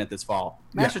Halo Infinite this fall.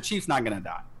 Master Chief's not going to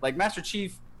die. Like, Master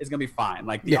Chief is going to be fine.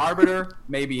 Like, the Arbiter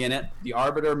may be in it. The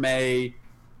Arbiter may,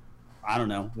 I don't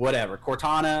know, whatever.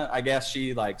 Cortana, I guess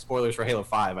she, like, spoilers for Halo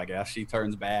 5, I guess. She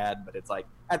turns bad, but it's like,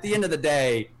 at the end of the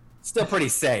day, still pretty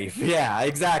safe. Yeah,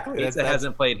 exactly. Pizza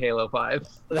hasn't played Halo 5.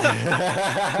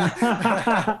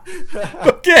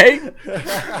 Okay.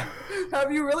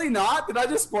 Have you really not? Did I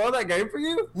just spoil that game for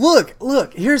you?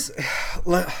 Look, here's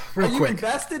real Are you quick.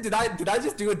 invested? Did I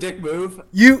just do a dick move?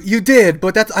 You did,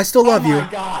 but I still love you. Oh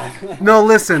my god. No,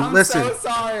 listen. I'm so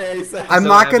sorry, Asa. I'm so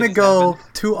not happy gonna to go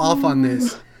too off on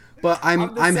this, but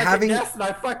I'm I'm having. guess and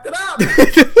I fucked it up.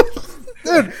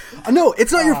 Dude, no,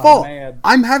 it's not your Oh, fault. man.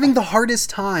 I'm having the hardest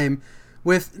time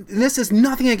with. And this is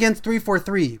nothing against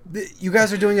 343. You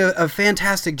guys are doing a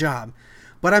fantastic job,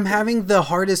 but I'm having the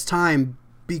hardest time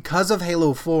because of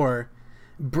Halo 4,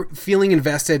 feeling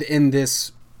invested in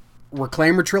this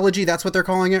Reclaimer trilogy. That's what they're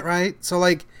calling it, right? So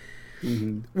like.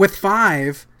 Mm-hmm. With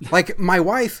 5, like my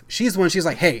wife, she's the one, she's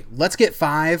like, hey, let's get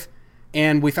 5,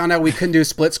 and we found out we couldn't do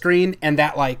split screen, and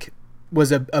that like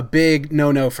was a big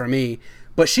no for me,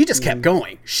 but she just kept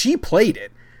going. She played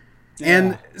it.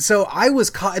 And so I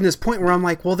was caught in this point where I'm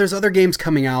like, well, there's other games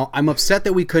coming out. I'm upset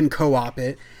that we couldn't co-op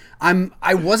it.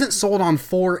 I wasn't sold on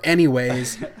 4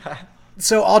 anyways.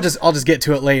 So I'll just get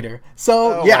to it later.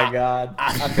 So Oh yeah. my god.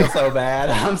 I feel so bad.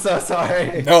 I'm so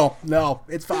sorry. No,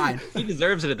 it's fine. He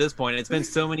deserves it at this point. It's been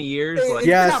so many years. It's Like, been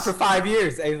Yes. out for 5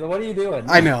 years. Asa, what are you doing?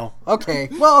 I know. Okay.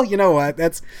 Well, you know what?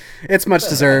 It's much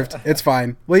deserved. It's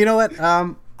fine. Well, you know what?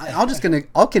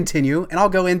 I'll continue and I'll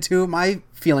go into my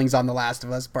feelings on The Last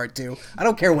of Us Part 2. I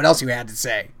don't care what else you had to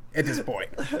say at this point.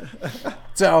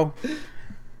 So,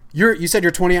 you said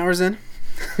you're 20 hours in?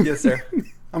 Yes, sir.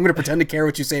 I'm going to pretend to care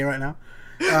what you say right now.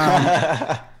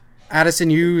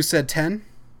 Addison, you said 10?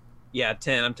 yeah,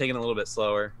 10. I'm taking it a little bit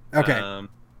slower. Okay.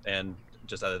 And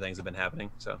just other things have been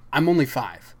happening. So I'm only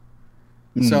 5.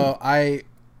 So I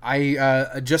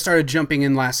just started jumping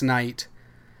in last night,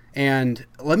 and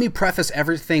let me preface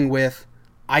everything with,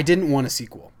 I didn't want a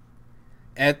sequel.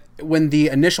 When the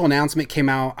initial announcement came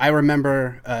out, I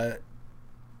remember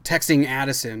texting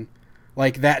Addison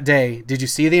like that day, did you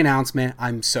see the announcement?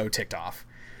 I'm so ticked off.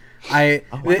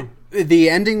 The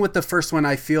ending with the first one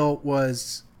I feel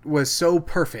was so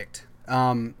perfect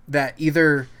that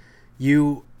either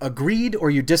you agreed or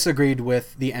you disagreed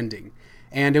with the ending.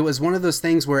 And it was one of those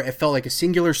things where it felt like a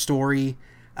singular story.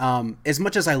 As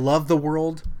much as I love the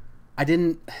world, I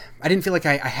didn't feel like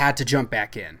I had to jump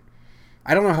back in.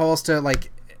 I don't know how else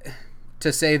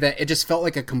to say that it just felt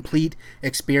like a complete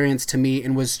experience to me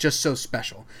and was just so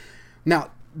special.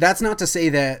 Now, that's not to say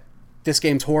that this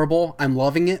game's horrible. I'm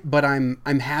loving it, but I'm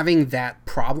having that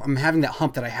problem. I'm having that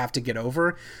hump that I have to get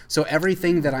over. So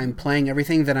everything that I'm playing,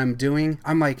 everything that I'm doing,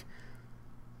 I'm like,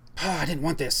 oh, I didn't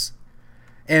want this.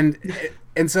 And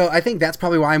so I think that's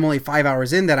probably why I'm only 5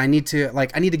 hours in, that I need to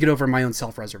get over my own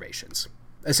self-reservations.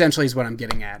 Essentially is what I'm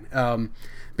getting at.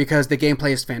 Because the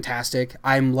gameplay is fantastic.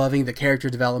 I'm loving the character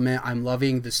development. I'm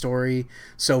loving the story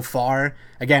so far.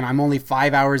 Again, I'm only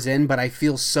 5 hours in, but I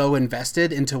feel so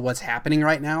invested into what's happening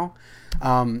right now.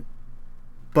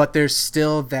 But there's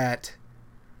still that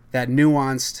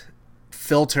nuanced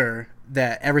filter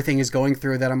that everything is going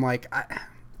through that I'm like,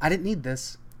 I didn't need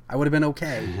this. I would have been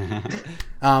okay.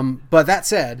 But that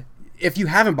said, if you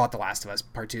haven't bought The Last of Us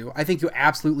Part 2, I think you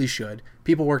absolutely should.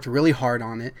 People worked really hard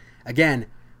on it. Again,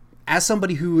 as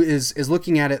somebody who is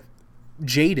looking at it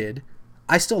jaded,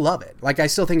 I still love it. Like, I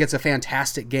still think it's a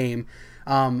fantastic game.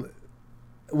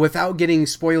 Without getting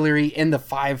spoilery in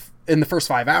the first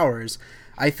 5 hours,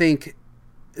 I think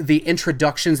the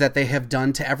introductions that they have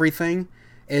done to everything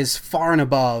is far and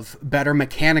above better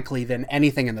mechanically than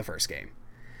anything in the first game.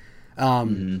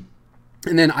 And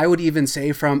then I would even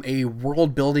say from a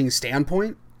world building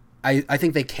standpoint, I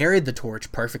think they carried the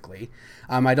torch perfectly.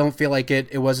 I don't feel like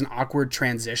it was an awkward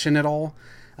transition at all.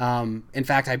 In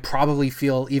fact, I probably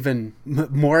feel even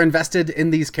more invested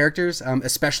in these characters,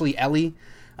 especially Ellie,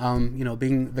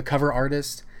 being the cover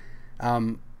artist.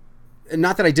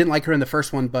 Not that I didn't like her in the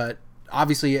first one, but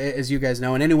obviously, as you guys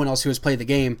know, and anyone else who has played the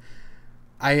game,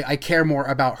 I care more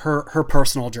about her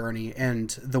personal journey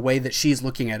and the way that she's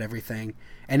looking at everything.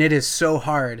 And it is so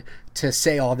hard to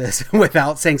say all this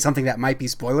without saying something that might be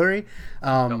spoilery.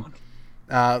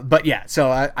 But yeah,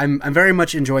 so I'm very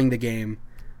much enjoying the game,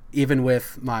 even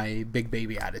with my big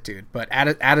baby attitude. But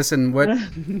Addison,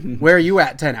 where are you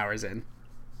at 10 hours in?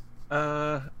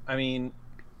 I mean,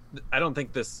 I don't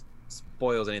think this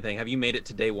spoils anything. Have you made it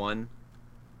to day 1,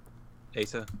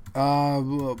 Asa? How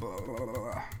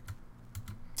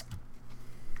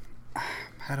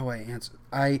do I answer?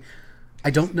 I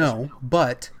don't know,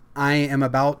 but I am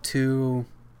about to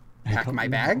pack my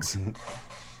bags.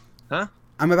 Huh?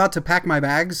 I'm about to pack my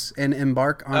bags and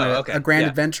embark on a grand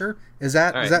adventure. Does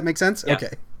that make sense? Yeah.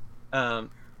 Okay.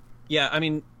 Yeah, I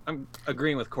mean, I'm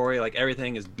agreeing with Corey. Like,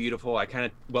 everything is beautiful. I kind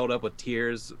of welled up with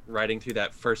tears riding through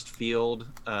that first field.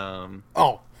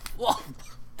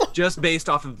 Just based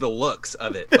off of the looks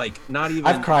of it. Like, not even...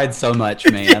 I've cried so much,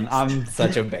 man. I'm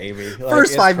such a baby. Like,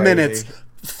 first 5 crazy. minutes,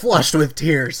 flushed with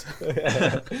tears.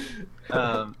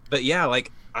 But yeah,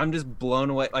 like, I'm just blown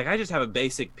away. Like, I just have a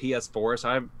basic PS4,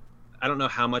 so I don't know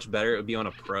how much better it would be on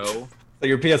a Pro. So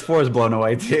your PS4 is blown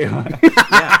away too.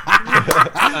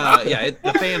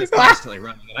 The fan is constantly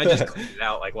running, and I just cleaned it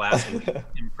out like last week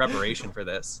in preparation for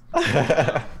this.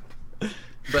 But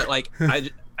like,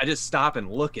 I just stop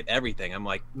and look at everything. I'm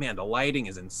like, man, the lighting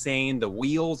is insane. The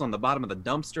wheels on the bottom of the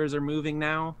dumpsters are moving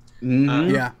now.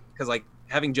 Because like,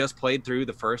 having just played through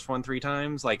the first one 3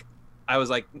 times, like, I was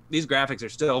like, these graphics are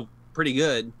still pretty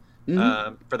good.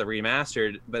 For the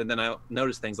remastered, but then I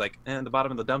noticed things like, the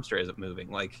bottom of the dumpster isn't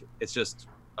moving. Like, it's just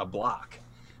a block.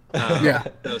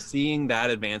 So seeing that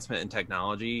advancement in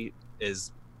technology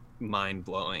is mind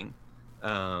blowing,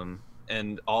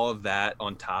 and all of that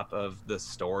on top of the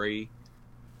story.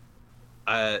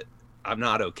 I'm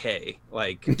not okay,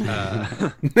 like,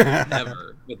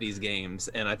 ever with these games,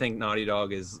 and I think Naughty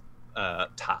Dog is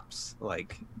tops.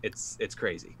 Like, it's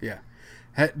crazy. Yeah.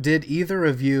 Did either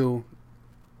of you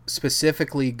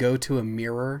specifically go to a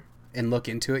mirror and look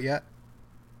into it yet?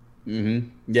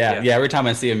 Yeah. Every time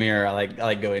I see a mirror, I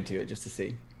like go into it just to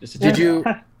see. Did you?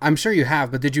 I'm sure you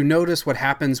have, but did you notice what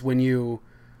happens when you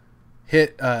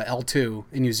hit L2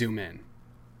 and you zoom in?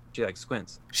 She like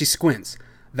squints. She squints.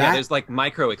 There's like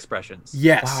micro expressions.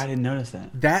 Yes. Wow, I didn't notice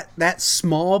that. That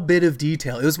small bit of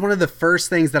detail. It was one of the first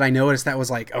things that I noticed that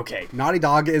was like, okay, Naughty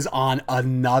Dog is on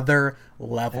another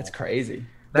level. That's crazy.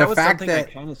 That was something I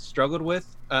kind of struggled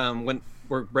with when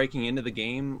we're breaking into the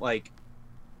game. Like,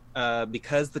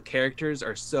 because the characters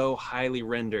are so highly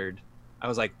rendered, I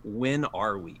was like, when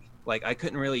are we? Like, I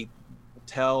couldn't really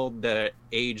tell the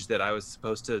age that I was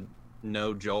supposed to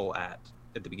know Joel at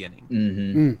the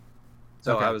beginning.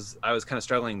 So okay. I was kind of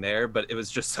struggling there, but it was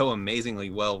just so amazingly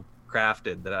well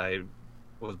crafted that I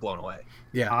was blown away.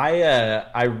 Yeah,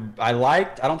 I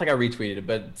liked. I don't think I retweeted it,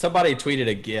 but somebody tweeted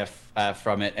a GIF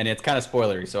from it, and it's kind of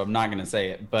spoilery, so I'm not going to say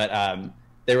it. But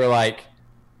they were like,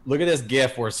 "Look at this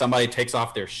GIF where somebody takes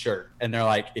off their shirt," and they're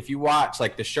like, "If you watch,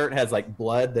 like the shirt has like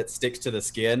blood that sticks to the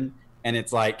skin, and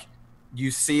it's like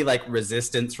you see like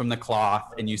resistance from the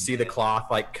cloth, and you see the cloth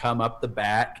like come up the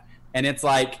back, and it's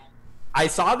like." I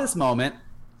saw this moment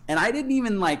and I didn't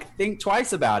even like think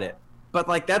twice about it, but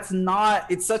like,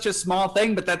 it's such a small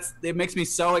thing, but it makes me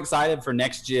so excited for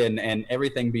next gen and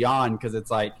everything beyond. Cause it's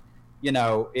like,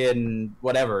 in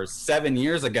whatever, 7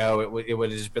 years ago, it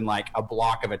would have just been like a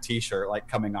block of a t-shirt, like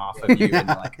coming off of you. And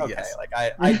like, okay, yes. Like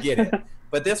I get it.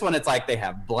 But this one, it's like they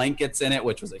have blankets in it,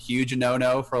 which was a huge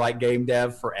no-no for like game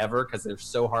dev forever. Cause they're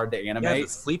so hard to animate. Yeah, the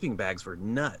sleeping bags were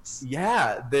nuts.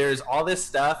 Yeah. There's all this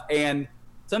stuff. And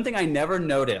something I never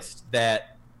noticed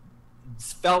that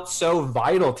felt so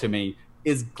vital to me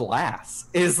is glass.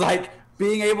 Is like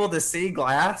being able to see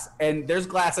glass, and there's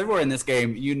glass everywhere in this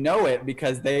game. You know it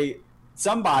because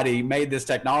somebody made this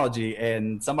technology,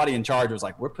 and somebody in charge was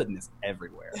like, "We're putting this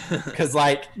everywhere." Because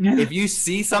like, if you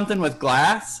see something with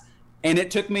glass, and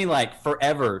it took me like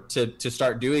forever to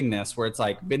start doing this, where it's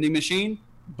like vending machine,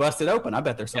 bust it open. I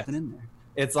bet there's something in there.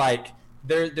 It's like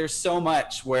there's so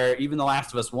much where even The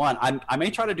Last of Us 1, I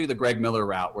may try to do the Greg Miller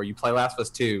route where you play Last of Us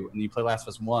 2 and you play Last of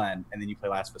Us 1 and then you play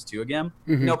Last of Us 2 again.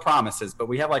 No promises, but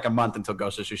we have like a month until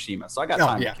Ghost of Tsushima, so I got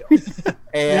time to kill.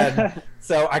 And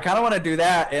so I kind of want to do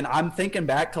that, and I'm thinking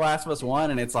back to Last of Us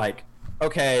 1, and it's like,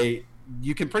 okay,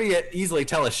 you can pretty easily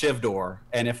tell a shiv door,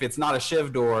 and if it's not a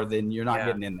shiv door, then you're not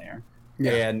getting in there.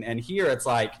 And here it's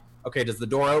like, okay, does the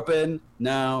door open?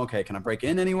 No. Okay, can I break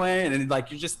in anyway? And then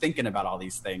like you're just thinking about all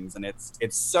these things, and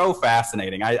it's so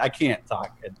fascinating. I can't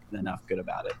talk enough good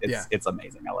about it. It's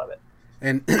amazing. I love it.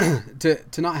 And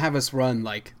to not have us run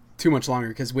like too much longer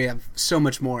because we have so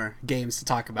much more games to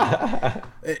talk about.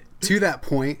 To that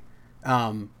point,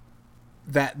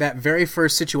 that very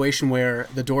first situation where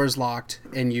the door's locked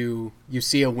and you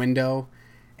see a window.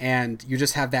 And you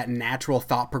just have that natural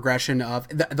thought progression of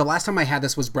the last time I had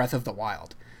this was Breath of the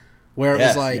Wild, where it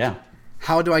was like,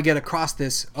 how do I get across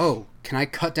this? Oh, can I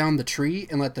cut down the tree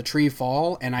and let the tree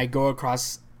fall and I go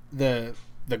across the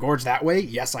gorge that way?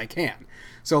 Yes, I can.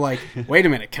 So like, wait a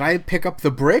minute, can I pick up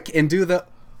the brick and do the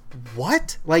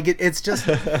what? Like it's just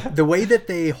the way that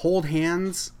they hold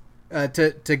hands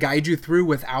to guide you through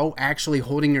without actually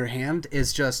holding your hand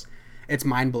is just, it's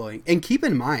mind blowing. And keep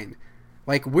in mind,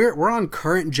 like we're on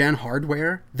current gen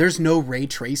hardware. There's no ray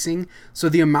tracing, so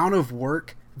the amount of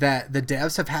work that the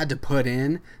devs have had to put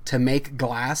in to make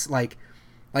glass, like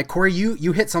Corey,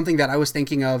 you hit something that I was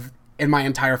thinking of in my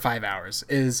entire 5 hours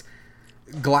is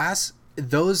glass.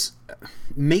 Those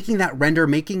making that render,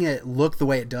 making it look the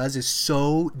way it does is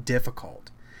so difficult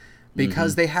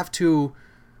because they have to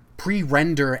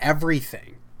pre-render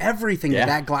everything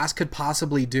that glass could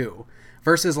possibly do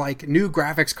versus like new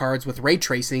graphics cards with ray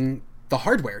tracing. The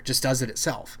hardware just does it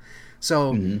itself.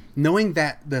 So knowing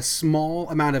that the small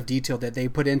amount of detail that they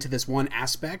put into this one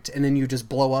aspect and then you just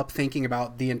blow up thinking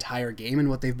about the entire game and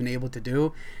what they've been able to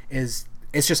do it's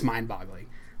just mind-boggling.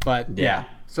 But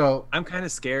so I'm kind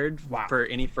of scared for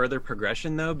any further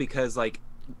progression though, because like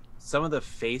some of the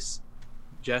face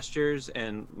gestures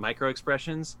and micro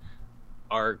expressions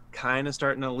are kind of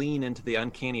starting to lean into the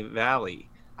uncanny valley.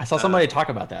 I saw somebody talk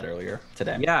about that earlier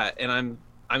today. Yeah, and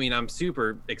I'm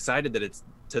super excited that it's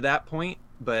to that point,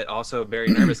 but also very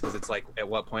nervous because it's like, at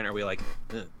what point are we like,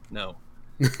 no?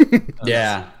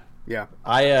 Yeah.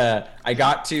 I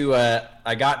got to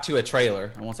a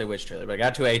trailer. I won't say which trailer, but I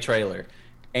got to a trailer,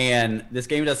 and this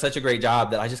game does such a great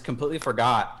job that I just completely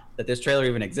forgot that this trailer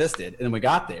even existed. And then we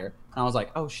got there, and I was like,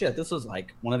 oh shit, this was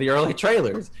like one of the early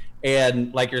trailers.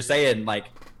 And like you're saying, like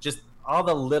just all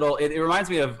the little. It reminds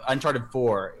me of Uncharted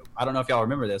 4. I don't know if y'all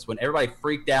remember this, when everybody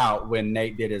freaked out when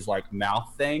Nate did his like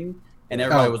mouth thing, and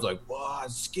everybody was like, "Wow,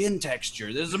 skin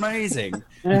texture, this is amazing!"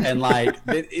 And like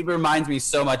it reminds me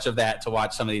so much of that to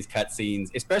watch some of these cutscenes,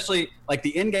 especially like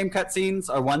the in-game cutscenes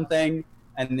are one thing,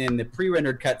 and then the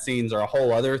pre-rendered cutscenes are a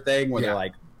whole other thing where they're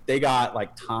like they got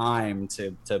like time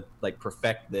to like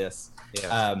perfect this,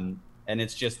 and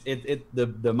it's just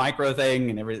the micro thing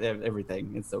and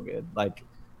everything. It's so good. Like,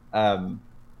 I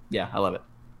love it.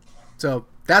 So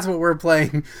that's what we're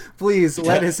playing. Please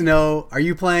let us know. Are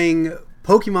you playing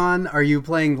Pokemon? Are you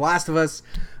playing Last of Us?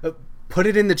 Put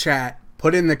it in the chat.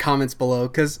 Put it in the comments below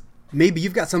because maybe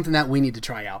you've got something that we need to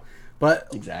try out.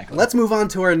 But let's move on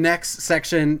to our next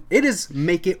section. It is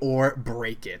Make It or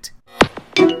Break It,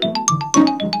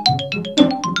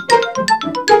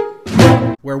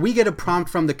 where we get a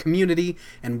prompt from the community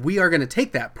and we are going to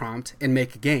take that prompt and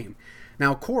make a game.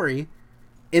 Now, Corey,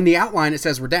 in the outline it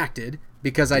says redacted,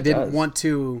 because I didn't want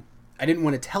to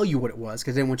tell you what it was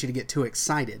because I didn't want you to get too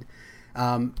excited.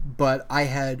 But I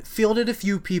had fielded a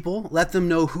few people, let them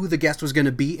know who the guest was going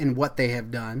to be and what they have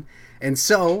done. And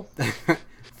so,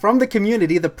 from the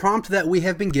community, the prompt that we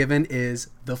have been given is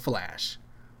The Flash.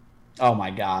 Oh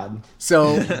my God.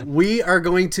 So, we are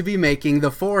going to be making, the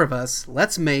four of us,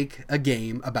 let's make a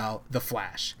game about The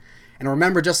Flash. And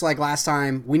remember, just like last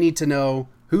time, we need to know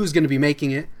who's going to be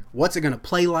making it. What's it going to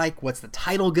play like? What's the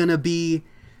title going to be?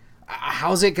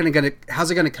 How's it going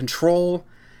to control?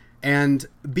 And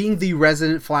being the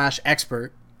resident Flash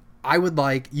expert, I would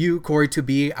like you, Corey, to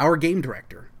be our game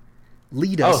director.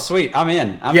 Lead us. Oh, sweet. I'm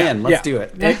in. Let's do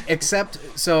it.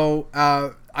 Except, so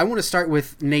I want to start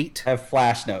with Nate. I have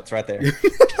Flash notes right there.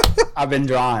 I've been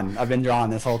drawing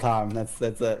this whole time.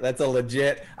 That's a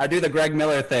legit. I do the Greg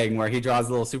Miller thing where he draws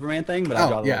the little Superman thing, but I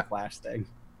draw the little Flash thing.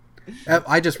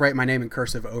 I just write my name in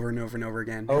cursive over and over and over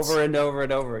again. Over and over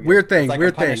again. Weird thing. It's like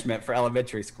weird a punishment for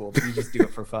elementary school, but you just do it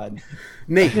for fun.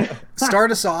 Nate, start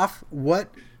us off.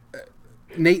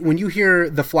 Nate, when you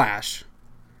hear The Flash,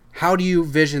 how do you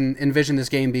envision this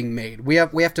game being made? We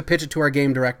have to pitch it to our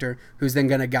game director, who's then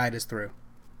going to guide us through.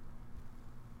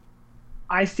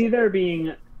 I see there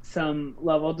being some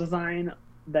level design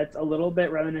that's a little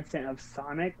bit reminiscent of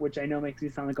Sonic, which I know makes me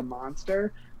sound like a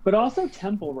monster, but also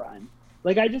Temple Run.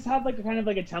 Like, I just have like a kind of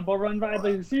like a Temple Run vibe.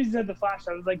 Like, as soon as you said the Flash,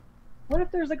 I was like, what if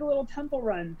there's like a little Temple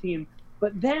Run theme?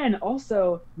 But then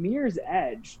also Mirror's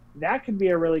Edge. That could be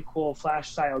a really cool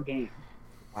Flash style game.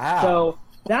 Wow. So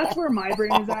that's where my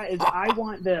brain is at. Is I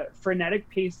want the frenetic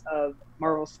pace of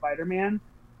Marvel Spider-Man,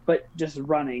 but just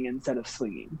running instead of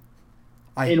swinging.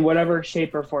 In whatever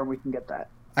shape or form we can get that.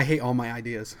 I hate all my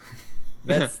ideas.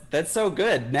 That's so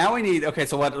good. Now we need. Okay,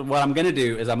 so what I'm gonna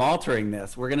do is I'm altering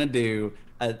this. We're gonna do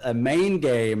a main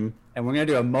game, and we're gonna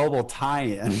do a mobile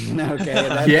tie-in.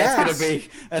 Okay,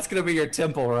 that's gonna be your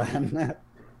Temple Run.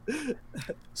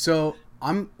 So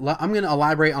I'm gonna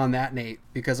elaborate on that, Nate,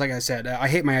 because like I said, I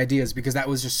hate my ideas because that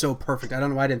was just so perfect. I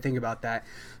don't know why I didn't think about that.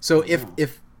 So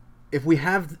if we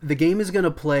have the game is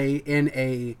gonna play in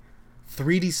a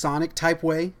 3D Sonic type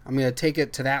way, I'm gonna take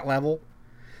it to that level,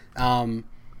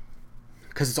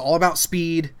 because it's all about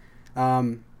speed.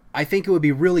 I think it would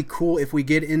be really cool if we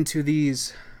get into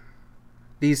these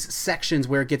sections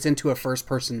where it gets into a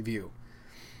first-person view,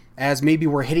 as maybe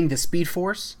we're hitting the Speed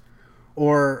Force,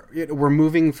 or we're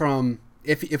moving from,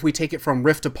 if we take it from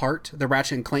Rift Apart, the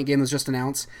Ratchet and Clank game was just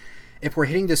announced, if we're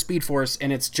hitting the Speed Force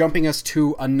and it's jumping us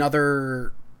to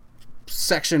another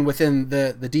section within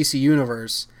the DC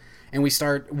universe, and we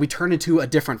turn into a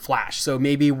different Flash. So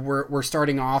maybe we're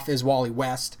starting off as Wally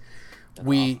West.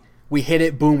 We hit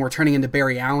it, boom, we're turning into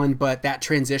Barry Allen, but that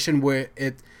transition where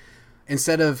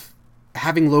instead of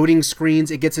having loading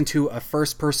screens, it gets into a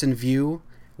first-person view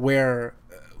where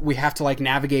we have to like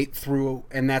navigate through,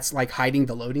 and that's like hiding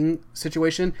the loading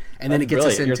situation, and then it gets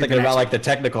us into. You're thinking about like the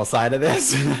technical side of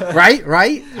this, right?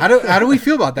 How do we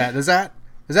feel about that? Is that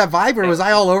vibe, or was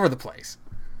I all over the place?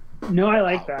 No, I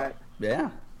like that.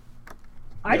 Yeah.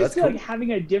 I just feel like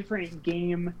having a different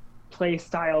game play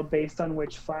style based on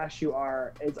which Flash you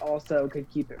are is also could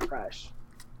keep it fresh.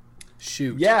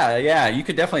 Shoot. Yeah, you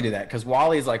could definitely do that because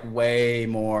Wally's like way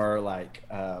more like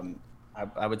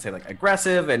I would say like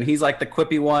aggressive, and he's like the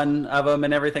quippy one of them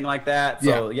and everything like that.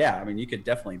 So yeah, I mean you could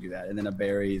definitely do that. And then a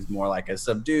Barry's more like a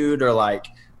subdued or like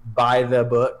by the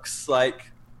books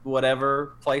like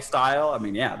whatever play style. I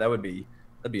mean that'd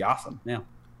be awesome. Yeah.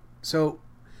 So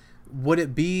would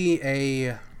it be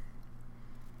a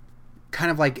kind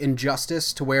of like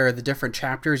Injustice to where the different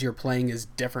chapters you're playing is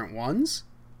different ones?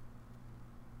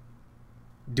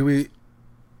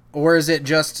 Or is it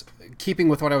just keeping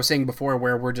with what I was saying before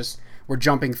where we're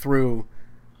jumping through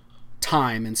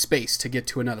time and space to get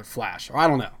to another Flash? Or I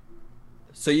don't know.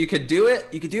 So you could do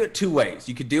it two ways.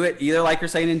 You could do it either like you're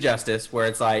saying Injustice, where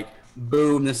it's like,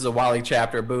 boom, this is a Wally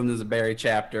chapter, boom, this is a Barry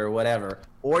chapter, whatever.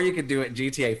 Or you could do it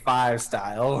GTA 5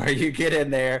 style, where you get in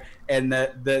there and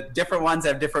the different ones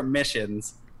have different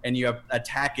missions, and you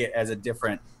attack it as a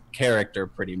different character,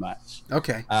 pretty much.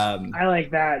 Okay. I like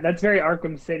that. That's very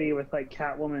Arkham City with like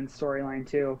Catwoman's storyline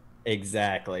too.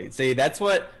 Exactly. See, that's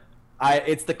what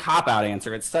it's the cop-out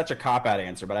answer. It's such a cop-out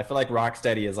answer, but I feel like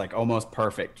Rocksteady is like almost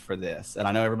perfect for this. And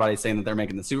I know everybody's saying that they're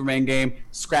making the Superman game.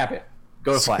 Scrap it.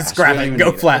 Go to Flash. Scrap it.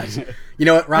 Go Flash. You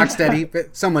know what, Rocksteady,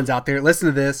 someone's out there. Listen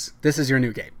to this. This is your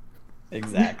new game.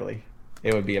 Exactly.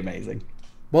 It would be amazing.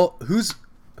 Well, who's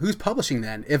publishing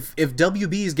then? If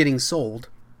WB is getting sold,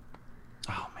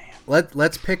 oh man,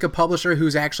 let's pick a publisher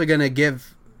who's actually going to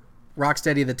give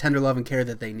Rocksteady the tender love and care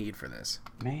that they need for this.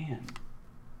 Man,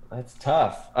 that's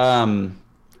tough.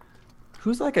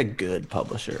 Who's like a good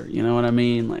publisher? You know what I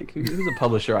mean? Like who's a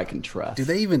publisher I can trust? Do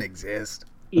they even exist?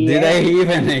 Do they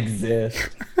even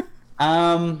exist?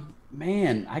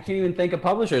 Man, I can't even think of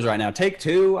publishers right now.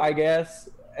 Take-Two, I guess,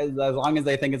 as long as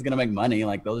they think it's gonna make money,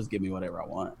 like they'll just give me whatever I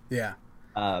want. Yeah.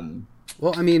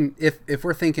 Well, I mean, if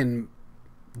we're thinking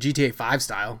GTA 5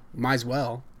 style, might as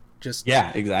well just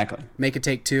exactly make it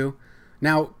Take-Two.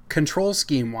 Now, control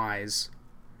scheme wise,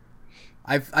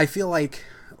 I feel like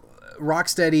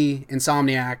Rocksteady,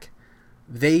 Insomniac,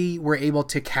 they were able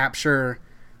to capture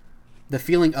the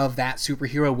feeling of that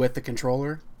superhero with the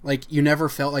controller. Like you never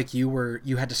felt like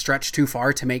you had to stretch too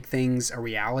far to make things a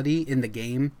reality in the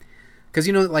game. Because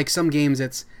like some games,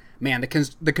 it's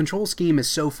the control scheme is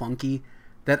so funky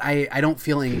that I don't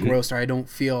feel engrossed or I don't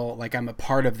feel like I'm a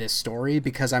part of this story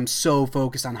because I'm so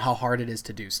focused on how hard it is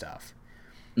to do stuff.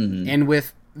 Mm-hmm. And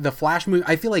with the Flash movie,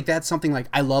 I feel like that's something like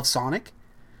I love Sonic.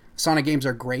 Sonic games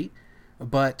are great,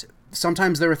 but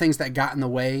sometimes there were things that got in the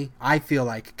way, I feel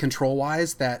like,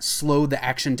 control-wise, that slowed the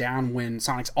action down when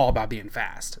Sonic's all about being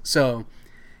fast. So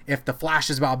if the Flash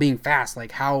is about being fast,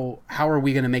 like how are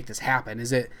we going to make this happen?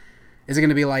 Is it going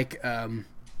to be like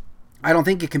I don't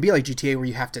think it can be like GTA where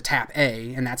you have to tap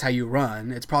A and that's how you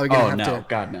run. It's probably going to have to.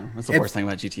 God, no. That's the worst thing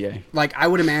about GTA. Like, I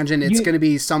would imagine it's going to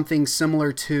be something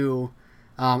similar to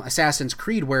Assassin's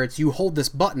Creed, where it's you hold this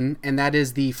button and that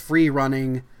is the free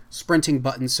running sprinting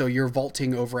button, so you're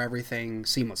vaulting over everything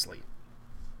seamlessly.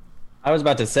 I was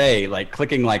about to say, like,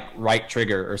 clicking like right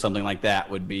trigger or something like that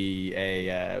would be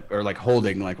or like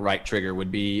holding like right trigger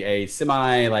would be a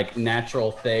semi like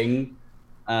natural thing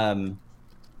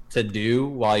to do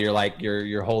while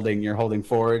you're holding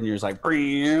forward and you're just like,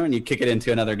 and you kick it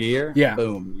into another gear. Yeah.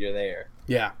 Boom, you're there.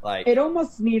 Yeah. Like, it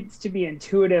almost needs to be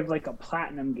intuitive, like a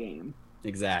Platinum game.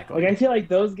 exactly. Like, I feel like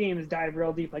those games dive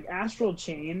real deep. Like Astral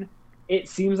Chain, it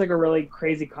seems like a really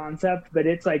crazy concept, but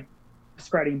it's like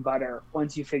spreading butter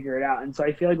once you figure it out. And so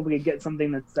I feel like if we could get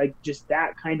something that's like just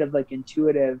that kind of like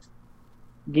intuitive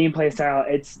gameplay style,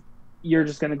 you're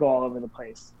just gonna go all over the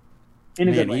place. In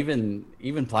a good way.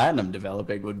 Even Platinum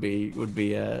developing would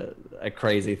be a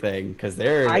crazy thing, because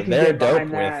they're get dope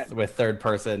behind with third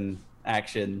person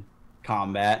action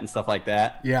combat and stuff like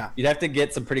that. Yeah. You'd have to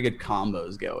get some pretty good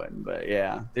combos going, but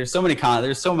yeah, there's so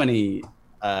many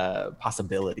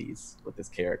possibilities with this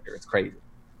character. It's crazy.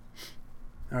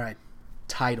 All right.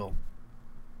 Title.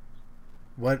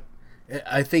 What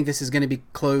I think this is going to be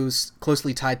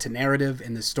closely tied to narrative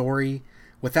and the story,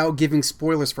 without giving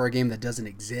spoilers for a game that doesn't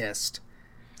exist.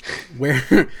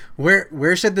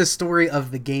 Where should the story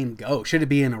of the game go? Should it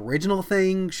be an original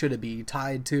thing? Should it be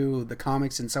tied to the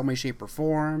comics in some way, shape, or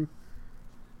form?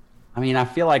 I mean, I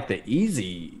feel like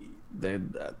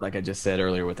like I just said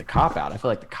earlier with the cop-out, I feel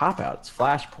like the cop-out is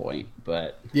Flashpoint,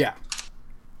 but Yeah.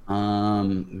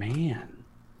 man.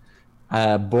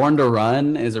 Born to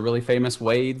Run is a really famous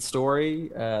Wade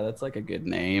story. That's like a good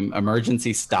name.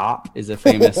 Emergency Stop is a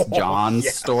famous John's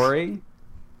story.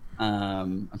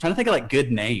 I'm trying to think of like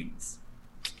good names.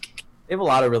 They have a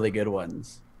lot of really good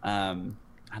ones. I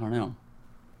don't know.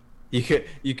 You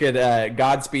could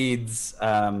Godspeed's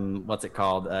what's it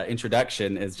called?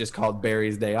 Introduction is just called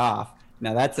Barry's Day Off.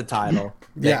 Now that's a title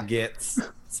that gets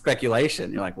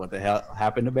speculation. You're like, what the hell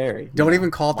happened to Barry? Don't even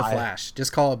call it The Flash.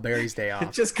 Just call it Barry's Day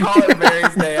Off. Just call it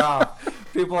Barry's Day Off.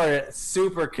 People are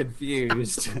super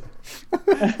confused.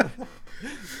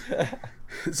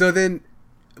 So then,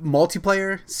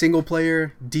 multiplayer, single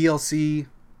player, DLC.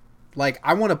 Like,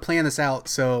 I want to plan this out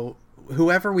so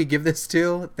whoever we give this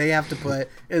to, they have to put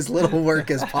as little work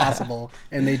as possible,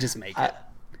 and they just make it.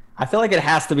 I feel like it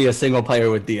has to be a single player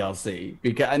with DLC.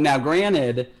 Because now,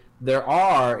 granted, there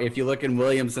are, if you look in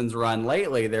Williamson's run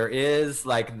lately, there is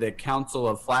like the Council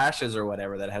of Flashes or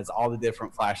whatever that has all the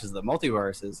different Flashes of the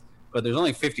multiverses, but there's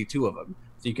only 52 of them.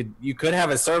 So you could have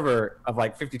a server of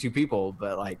like 52 people,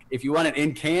 but like if you want it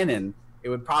in canon, it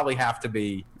would probably have to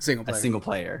be a single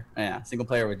player. Yeah, single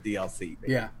player with DLC.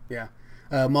 Baby. Yeah.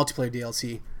 Multiplayer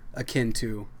DLC akin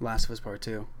to Last of Us Part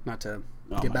 2. Not to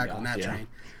get back on that train.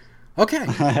 Okay.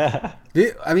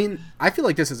 I mean, I feel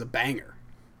like this is a banger.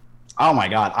 Oh my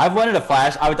god, I've wanted a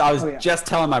Flash. I was just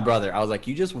telling my brother, I was like,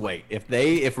 you just wait. If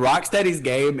Rocksteady's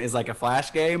game is like a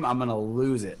Flash game, I'm gonna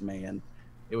lose it, man.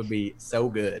 It would be so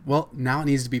good. Well, now it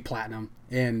needs to be Platinum,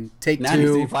 and Take Now it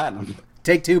needs to be Platinum.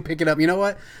 Take Two, pick it up. You know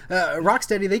what?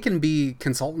 Rocksteady, they can be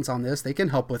consultants on this. They can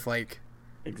help with like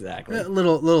exactly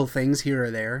little things here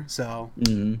or there. So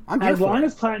I'm here as for long it.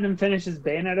 as Platinum finishes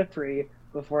Bayonetta 3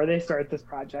 before they start this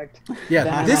project.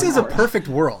 Yeah, this is a perfect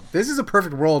world. This is a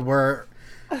perfect world where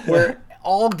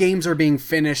all games are being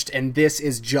finished and this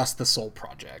is just the sole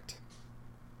project.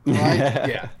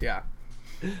 Right? Yeah.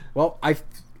 Well, I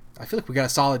feel like we got a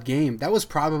solid game. That was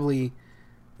probably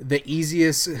the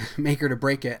easiest maker to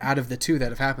break it out of the two that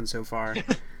have happened so far.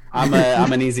 I'm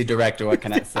an easy director. What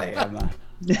can I say?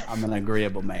 I'm an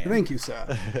agreeable man. Thank you,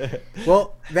 sir.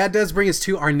 Well, that does bring us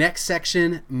to our next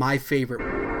section, my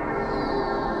favorite.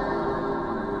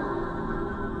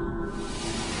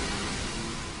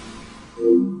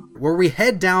 Where we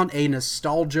head down a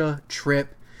nostalgia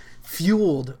trip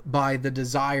fueled by the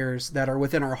desires that are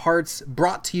within our hearts,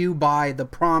 brought to you by the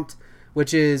prompt,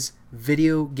 which is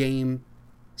video game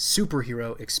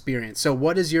superhero experience. So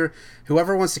what is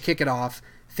whoever wants to kick it off,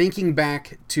 thinking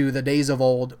back to the days of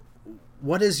old,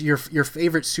 what is your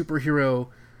favorite superhero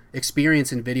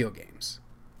experience in video games?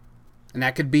 And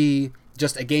that could be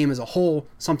just a game as a whole,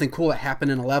 something cool that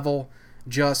happened in a level.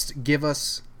 Just give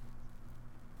us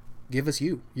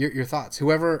your thoughts.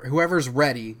 Whoever's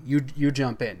ready, you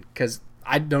jump in, because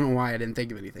I don't know why I didn't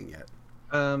think of anything yet.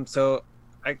 So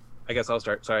I guess I'll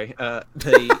start. Sorry.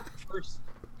 The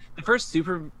first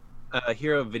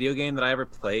superhero video game that I ever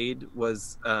played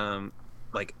was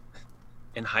like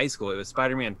in high school. It was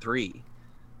Spider-Man 3.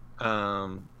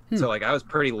 So like I was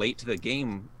pretty late to the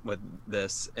game with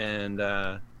this, and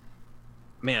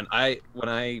man, when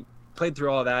I played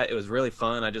through all of that, it was really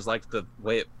fun. I just liked the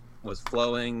way it was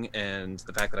flowing and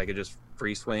the fact that I could just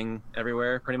free swing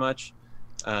everywhere pretty much.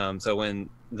 So when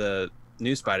the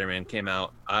new Spider-Man came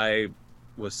out, I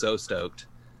was so stoked.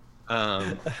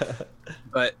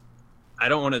 But I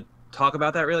don't want to talk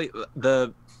about that really.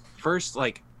 The first,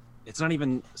 like, it's not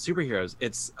even superheroes,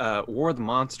 it's War of the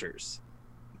Monsters.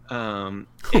 Oh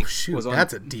shoot,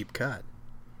 that's a deep cut.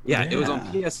 Yeah, it was on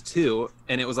PS2,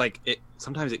 and it was like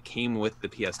sometimes it came with the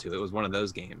PS2. It was one of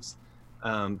those games.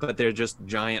 But they're just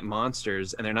giant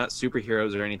monsters, and they're not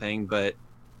superheroes or anything, but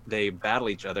they battle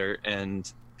each other,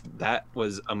 and that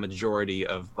was a majority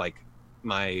of like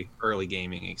my early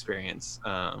gaming experience,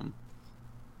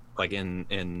 like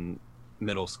in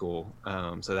middle school.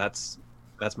 So that's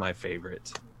my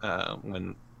favorite.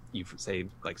 When you say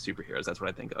like superheroes, that's what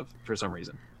I think of for some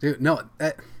reason. Dude, no,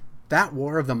 that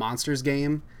War of the Monsters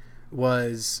game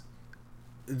was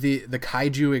the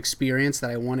kaiju experience that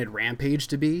I wanted Rampage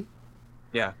to be.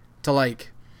 Yeah. To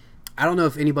like, I don't know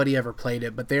if anybody ever played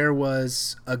it, but there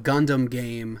was a Gundam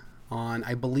game on,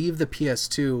 I believe, the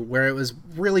PS2 where it was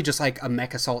really just like a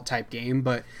mech assault type game,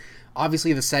 but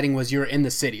obviously the setting was you're in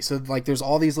the city. So like there's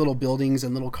all these little buildings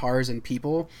and little cars and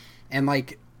people, and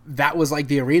like that was like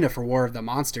the arena for War of the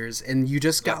Monsters, and you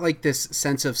just got like this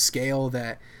sense of scale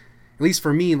that, at least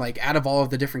for me, like out of all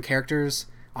of the different characters,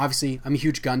 obviously I'm a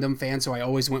huge Gundam fan, so I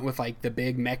always went with like the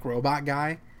big mech robot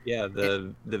guy. Yeah,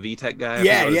 the VTech guy.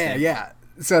 Yeah.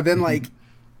 So then like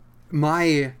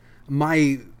my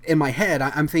in my head,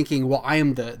 I'm thinking, well, I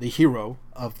am the hero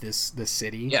of this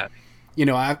city. Yeah. You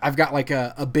know, I've got like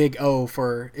a big O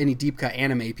for any deep cut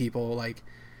anime people, like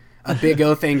a big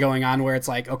O thing going on where it's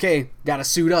like, okay, got to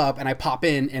suit up, and I pop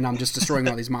in and I'm just destroying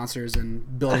all these monsters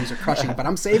and buildings are crushing, but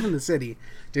I'm saving the city.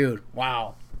 Dude,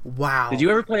 wow. Did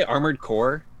you ever play Armored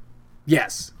Core?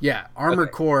 Yes. Yeah.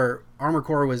 Armored Core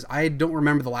was, I don't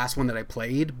remember the last one that I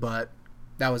played, but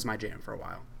that was my jam for a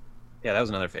while. Yeah, that was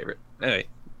another favorite. Anyway,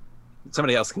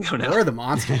 somebody else can go now. Where are the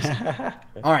monsters?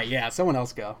 All right, yeah, someone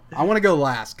else go. I want to go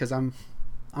last because I'm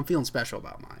feeling special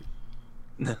about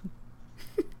mine.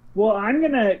 Well, I'm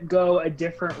going to go a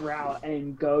different route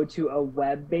and go to a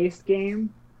web-based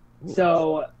game. Ooh.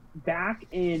 So back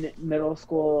in middle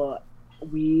school,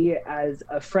 we, as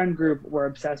a friend group, were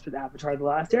obsessed with Avatar: The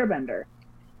Last Airbender.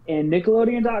 And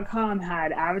Nickelodeon.com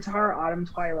had Avatar: Autumn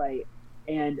Twilight.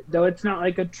 And though it's not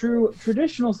like a true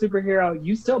traditional superhero,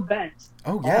 you still bent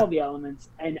all the elements.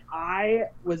 And I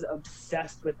was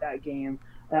obsessed with that game.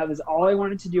 That was all I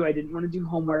wanted to do. I didn't want to do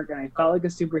homework, and I felt like a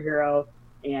superhero.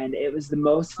 And it was the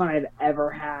most fun I've ever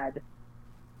had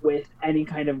with any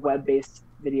kind of web-based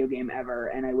video game ever.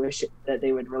 And I wish that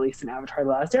they would release an Avatar: The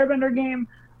Last Airbender game.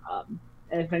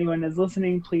 And if anyone is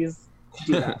listening, please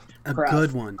do that. A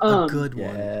good one.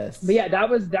 Yes. But yeah, that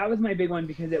was my big one,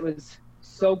 because it was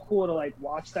so cool to like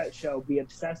watch that show, be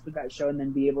obsessed with that show, and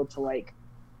then be able to like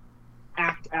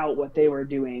act out what they were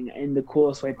doing in the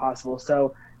coolest way possible.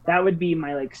 So that would be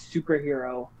my like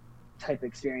superhero type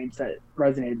experience that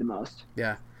resonated the most.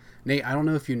 Yeah. Nate, I don't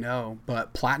know if you know,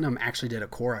 but Platinum actually did a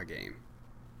Korra game.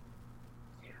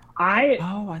 I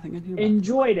think I do.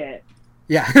 Enjoyed it.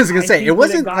 Yeah, I was gonna say it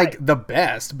wasn't like the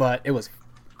best, but it was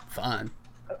fun.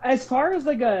 As far as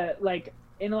like a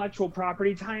intellectual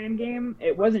property tie-in game,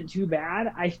 it wasn't too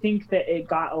bad. I think that it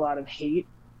got a lot of hate,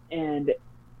 and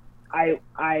I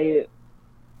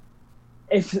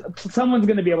if someone's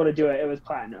gonna be able to do it, it was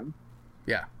Platinum.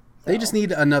 Yeah. They just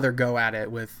need another go at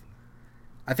it with,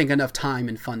 I think, enough time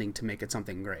and funding to make it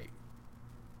something great.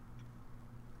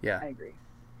 Yeah. I agree.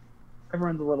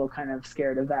 Everyone's a little kind of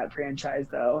scared of that franchise,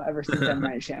 though, ever since M.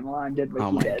 Night Shyamalan did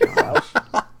what he did. So.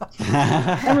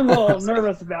 I'm a little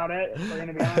nervous about it, if we're going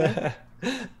to be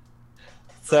honest.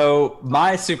 So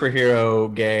my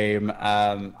superhero game,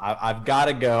 I've got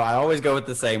to go. I always go with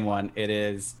the same one. It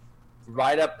is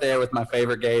right up there with my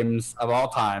favorite games of all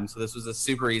time. So this was a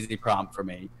super easy prompt for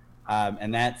me.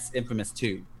 And that's Infamous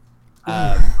 2.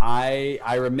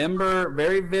 I remember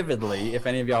very vividly, if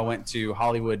any of y'all went to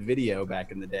Hollywood Video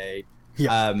back in the day,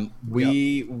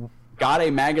 we got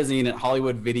a magazine at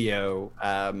Hollywood Video,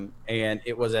 and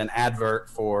it was an advert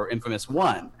for Infamous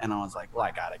 1. And I was like, well,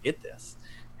 I got to get this.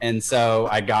 And so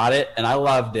I got it, and I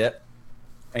loved it.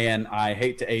 And I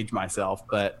hate to age myself,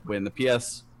 but when the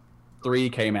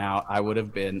PS3 came out, I would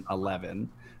have been 11.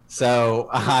 So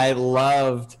I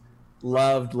loved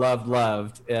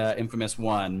Infamous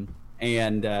 1,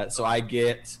 and so I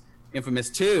get Infamous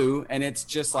 2, and it's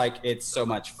just like, it's so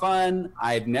much fun.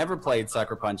 I had never played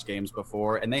Sucker Punch games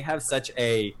before, and they have such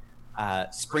a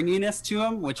springiness to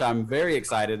them, which I'm very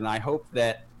excited, and I hope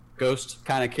that Ghost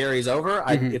kind of carries over.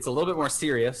 It's a little bit more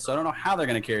serious, so I don't know how they're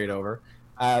going to carry it over.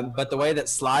 But the way that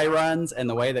Sly runs and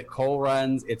the way that Cole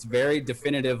runs, it's very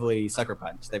definitively Sucker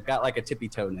Punch. They've got like a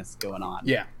tippy-toe-ness going on.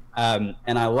 Yeah. And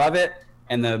I love it.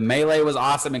 And the melee was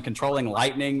awesome, and controlling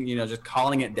lightning, just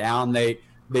calling it down. They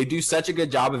do such a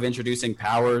good job of introducing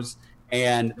powers,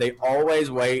 and they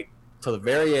always wait till the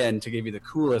very end to give you the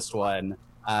coolest one,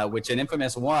 which in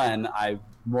Infamous 1, I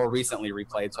more recently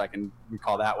replayed, so I can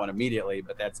recall that one immediately,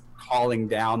 but that's calling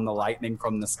down the lightning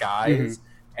from the skies.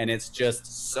 And it's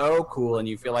just so cool, and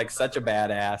you feel like such a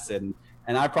badass. And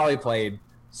I probably played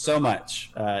so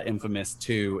much Infamous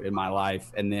 2 in my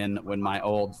life, and then when my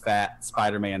old fat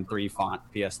Spider-Man 3 font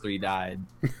PS3 died,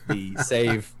 the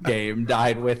save game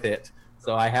died with it.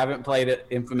 So I haven't played it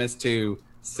Infamous 2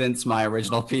 since my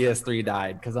original PS3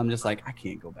 died, because I'm just like, I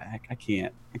can't go back. I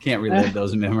can't relive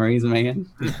those memories, man.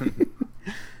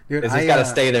 Dude, It's just got to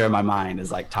stay there in my mind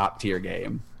as like top tier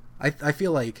game. I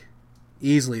feel like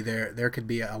easily there could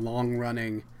be a long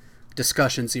running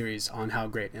discussion series on how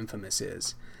great Infamous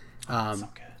is. So good.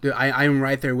 Dude, I'm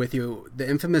right there with you. The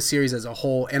Infamous series as a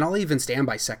whole, and I'll even stand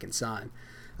by Second Son.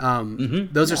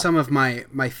 Those are some of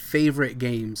my favorite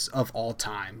games of all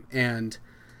time. And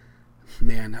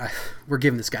man, we're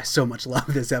giving this guy so much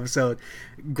love this episode.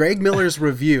 Greg Miller's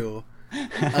review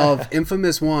of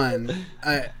Infamous 1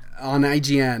 on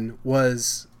IGN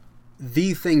was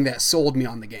the thing that sold me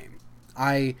on the game.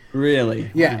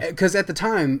 Really? Yeah, because at the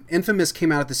time, Infamous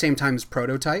came out at the same time as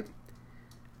Prototype.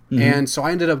 And so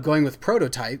I ended up going with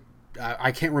Prototype.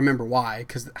 I can't remember why,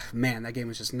 because, man, that game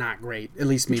was just not great. At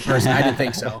least me personally, I didn't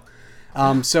think so.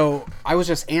 So I was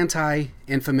just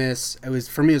anti-Infamous.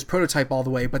 For me, it was Prototype all the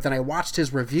way. But then I watched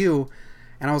his review,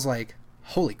 and I was like,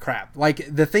 holy crap. Like,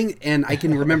 the thing, and I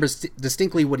can remember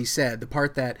distinctly what he said. The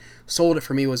part that sold it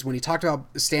for me was when he talked about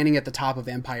standing at the top of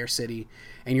Empire City,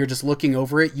 and you're just looking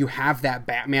over it. You have that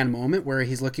Batman moment where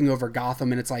he's looking over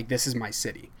Gotham, and it's like, this is my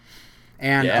city.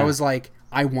 And I was like,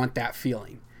 I want that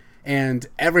feeling. And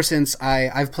ever since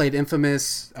I've played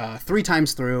Infamous 3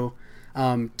 times through.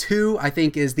 2, I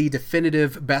think, is the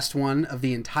definitive best one of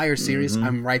the entire series.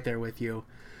 I'm right there with you.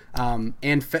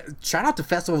 And shout out to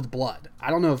Festival of the Blood. I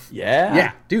don't know if...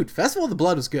 Yeah, dude, Festival of the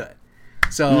Blood was good.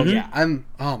 So,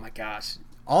 oh my gosh.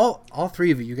 All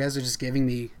 3 of you guys are just giving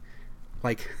me,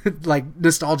 like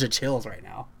nostalgia chills right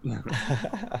now.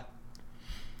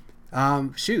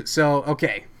 Shoot, so,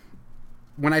 okay.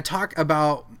 When I talk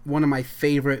about one of my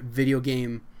favorite video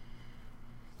game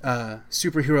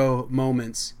superhero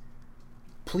moments,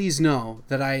 please know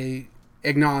that I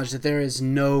acknowledge that there is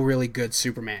no really good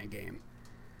Superman game.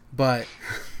 But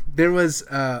there was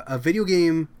a video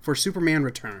game for Superman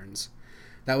Returns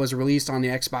that was released on the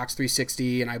Xbox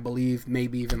 360 and I believe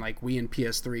maybe even like Wii and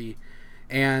PS3.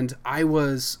 And I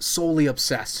was solely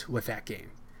obsessed with that game.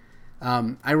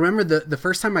 I remember the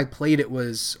first time I played it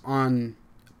was on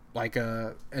like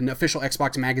an official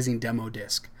Xbox magazine demo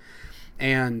disc.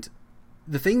 And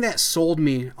the thing that sold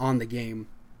me on the game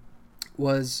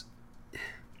was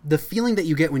the feeling that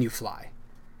you get when you fly.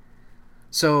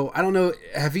 So I don't know,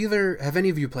 have any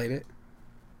of you played it?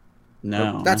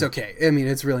 No. That's okay. I mean,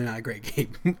 it's really not a great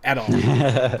game at all.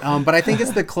 But I think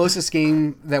it's the closest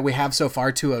game that we have so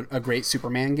far to a great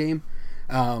Superman game.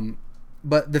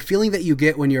 But the feeling that you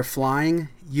get when you're flying,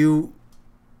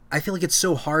 I feel like it's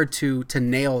so hard to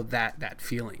nail that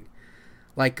feeling.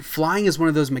 Like, flying is one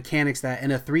of those mechanics that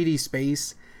in a 3D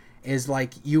space is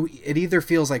like it either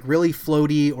feels like really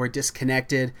floaty or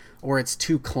disconnected or it's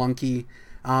too clunky.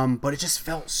 But it just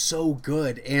felt so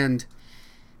good. And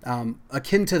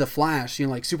akin to the Flash,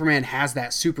 like Superman has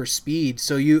that super speed.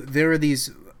 So there are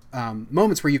these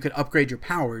moments where you could upgrade your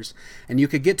powers and you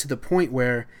could get to the point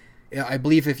where I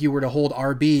believe if you were to hold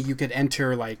RB, you could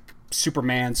enter like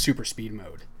Superman super speed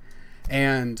mode.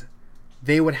 And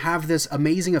they would have this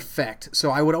amazing effect. So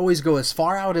I would always go as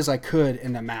far out as I could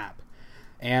in the map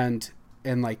and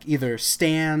like either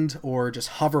stand or just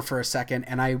hover for a second.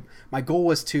 And my goal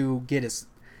was to get as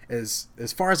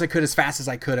far as I could, as fast as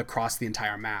I could across the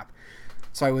entire map.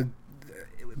 So I would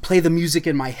play the music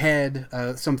in my head,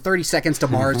 some 30 Seconds to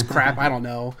Mars crap, I don't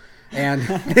know, and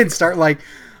then start like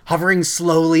hovering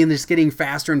slowly and just getting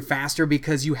faster and faster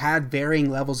because you had varying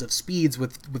levels of speeds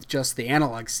with just the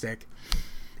analog stick.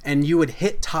 And you would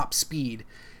hit top speed.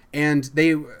 And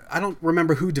I don't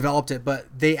remember who developed it, but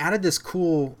they added this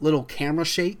cool little camera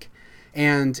shake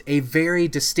and a very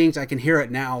distinct, I can hear it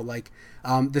now, like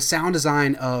the sound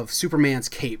design of Superman's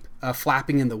cape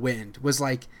flapping in the wind was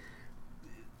like,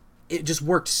 it just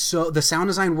worked the sound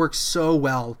design worked so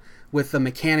well with the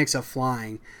mechanics of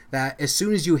flying that as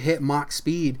soon as you hit Mach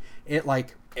speed, it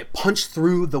like it punched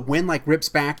through, the wind like rips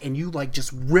back, and you like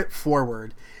just rip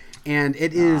forward. And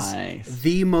it is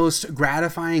the most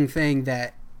gratifying thing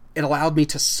that it allowed me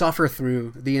to suffer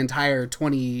through the entire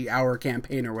 20-hour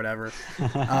campaign or whatever.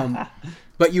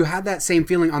 But you had that same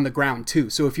feeling on the ground too.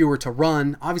 So if you were to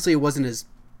run, obviously it wasn't as,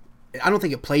 I don't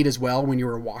think it played as well when you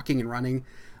were walking and running.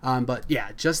 But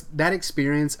yeah, just that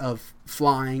experience of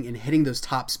flying and hitting those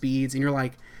top speeds, and you're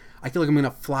like, I feel like I'm going to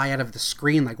fly out of the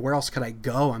screen. Like, where else could I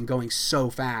go? I'm going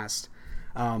so fast.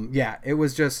 Yeah, it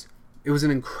was an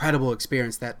incredible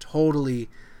experience that totally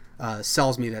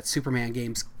sells me that Superman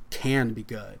games can be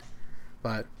good.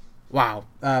 But wow,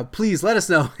 please let us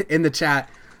know in the chat,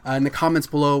 in the comments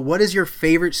below, what is your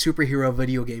favorite superhero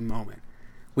video game moment?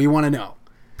 We want to know.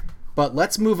 But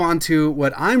let's move on to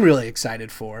what I'm really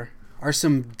excited for, are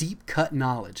some deep cut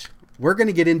knowledge. We're going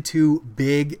to get into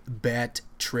big bet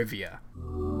trivia.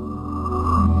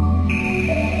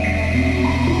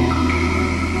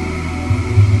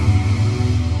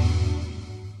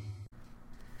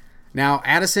 Now,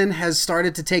 Addison has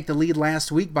started to take the lead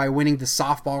last week by winning the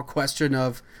softball question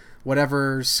of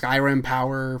whatever Skyrim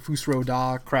Power, Fusro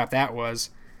Da crap that was.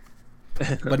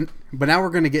 But now we're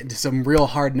going to get into some real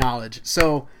hard knowledge.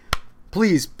 So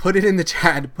please put it in the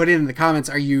chat, put it in the comments.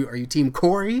 Are you team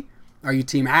Corey? Are you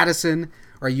team Addison?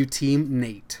 Or are you team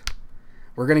Nate?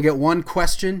 We're going to get one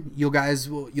question. You'll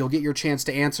get your chance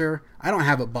to answer. I don't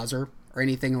have a buzzer or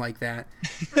anything like that.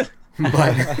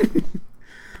 But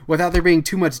without there being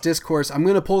too much discourse, I'm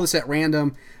going to pull this at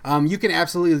random. You can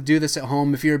absolutely do this at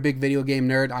home if you're a big video game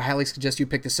nerd. I highly suggest you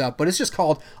pick this up. But it's just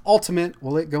called Ultimate.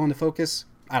 Will it go into focus?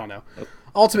 I don't know.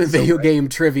 Ultimate Video Game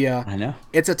Trivia. I know.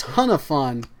 It's a ton of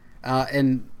fun.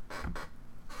 And,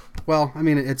 well, I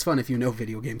mean, it's fun if you know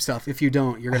video game stuff. If you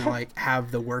don't, you're going to like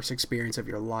have the worst experience of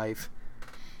your life.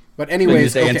 But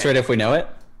anyways, we can just answer it if we know it.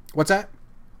 What's that?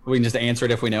 We can just answer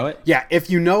it if we know it. Yeah, if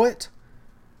you know it,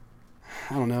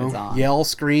 I don't know. Yell,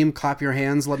 scream, clap your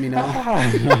hands. Let me know.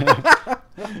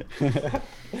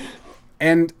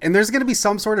 and there's going to be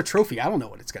some sort of trophy. I don't know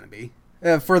what it's going to be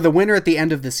for the winner at the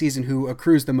end of the season who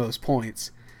accrues the most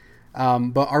points.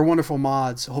 But our wonderful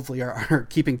mods hopefully are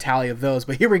keeping tally of those.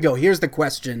 But here we go. Here's the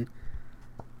question.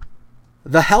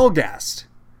 The Helghast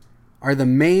are the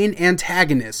main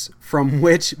antagonists from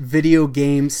which video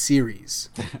game series?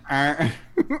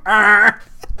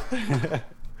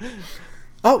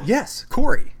 Oh, yes,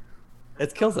 Corey.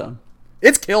 It's Killzone.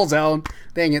 It's Killzone.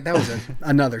 Dang it, that was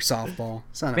another softball.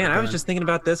 Man, I was just thinking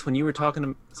about this when you were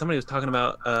talking. Somebody was talking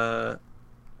about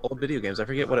old video games. I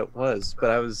forget what it was, but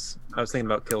I was thinking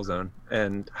about Killzone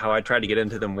and how I tried to get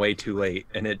into them way too late,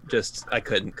 and I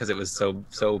couldn't because it was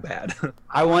so bad.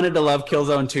 I wanted to love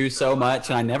Killzone 2 so much,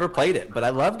 and I never played it, but I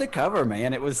loved the cover,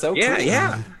 man. It was so cool.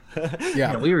 Yeah.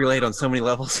 Yeah, we relate on so many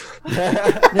levels.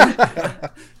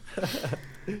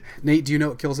 Nate, do you know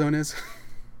what Killzone is?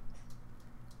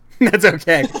 That's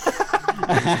okay.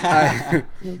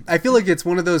 I feel like it's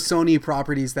one of those Sony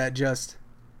properties that just,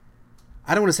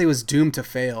 I don't want to say was doomed to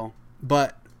fail,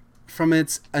 but from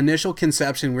its initial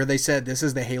conception where they said this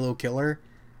is the Halo killer,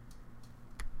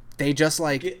 they just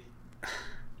like...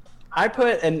 I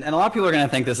put, and a lot of people are going to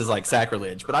think this is like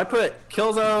sacrilege, but I put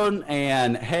Killzone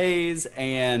and Haze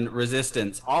and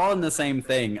Resistance all in the same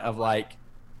thing of like,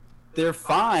 they're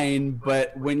fine,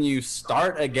 but when you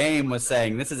start a game with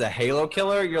saying this is a Halo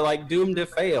killer, you're like doomed to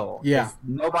fail. Yeah.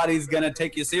 Nobody's going to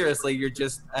take you seriously. You're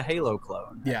just a Halo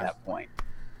clone at that point.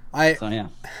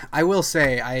 I will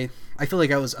say, I feel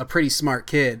like I was a pretty smart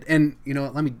kid. And, you know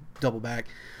what, let me double back.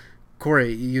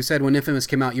 Corey, you said when Infamous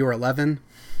came out, you were 11?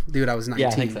 Dude, I was 19. Yeah,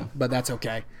 I think so. But that's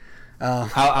okay.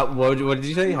 What did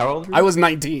you say? How old were you? I was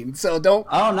 19, so don't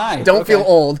nice. Don't feel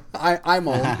old. I'm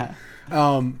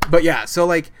old. But yeah, so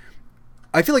like,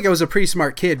 I feel like I was a pretty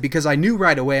smart kid because I knew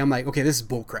right away, I'm like, okay, this is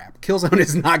bullcrap. Killzone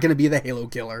is not going to be the Halo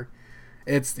killer.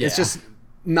 It's just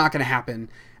not going to happen.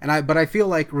 But I feel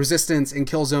like Resistance and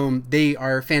Killzone, they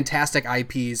are fantastic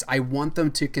IPs. I want them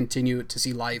to continue to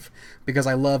see life because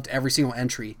I loved every single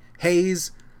entry.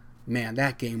 Haze, man,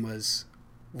 that game was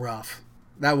rough.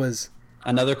 That was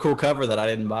another cool cover that I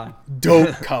didn't buy.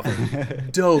 Dope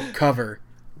cover.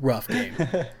 Rough game.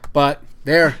 But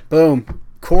there, boom.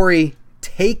 Corey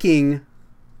taking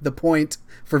the point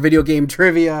for video game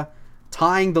trivia,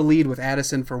 tying the lead with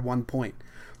Addison for 1 point.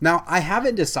 Now, I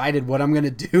haven't decided what I'm going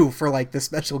to do for like the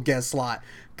special guest slot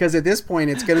because at this point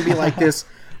it's going to be like this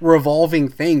revolving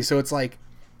thing. So it's like,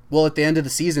 well, at the end of the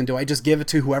season, do I just give it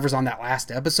to whoever's on that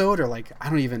last episode or like I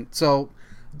don't even. So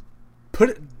put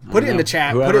it in the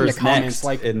chat, put it in the comments.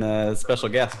 Like in the special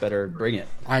guest, better bring it.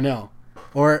 I know,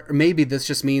 or maybe this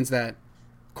just means that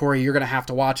Corey, you're gonna have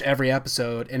to watch every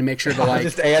episode and make sure to like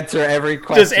just answer every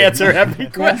question. just answer every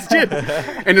question,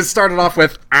 and it started off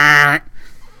with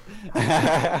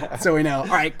so we know. All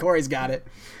right, Corey's got it.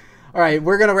 All right,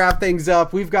 we're going to wrap things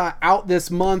up. We've got out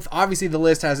this month. Obviously, the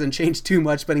list hasn't changed too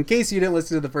much, but in case you didn't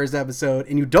listen to the first episode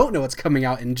and you don't know what's coming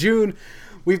out in June,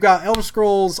 we've got Elder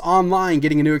Scrolls Online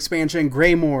getting a new expansion.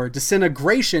 Greymoor.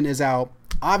 Disintegration is out.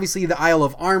 Obviously, the Isle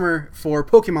of Armor for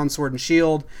Pokemon Sword and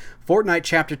Shield. Fortnite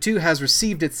Chapter 2 has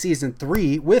received its Season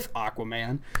 3 with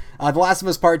Aquaman. The Last of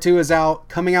Us Part 2 is out.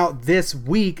 Coming out this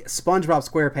week, SpongeBob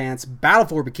SquarePants, Battle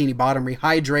for Bikini Bottom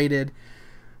Rehydrated.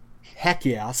 Heck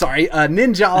yeah. Sorry.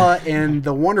 Ninjala and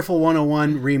The Wonderful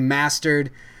 101 Remastered.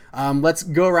 Let's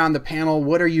go around the panel.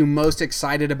 What are you most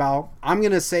excited about? I'm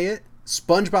going to say it.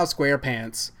 SpongeBob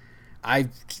SquarePants.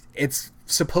 It's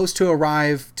supposed to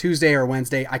arrive Tuesday or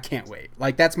Wednesday. I can't wait.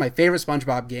 Like, that's my favorite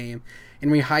SpongeBob game. And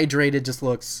Rehydrated just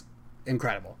looks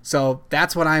incredible. So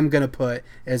that's what I'm going to put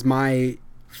as my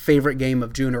favorite game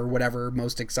of June or whatever.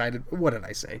 Most excited. What did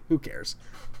I say? Who cares?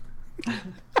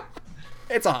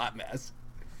 It's a hot mess.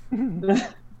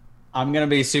 I'm gonna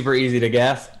be super easy to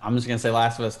guess. I'm just gonna say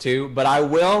Last of Us 2, but I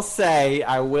will say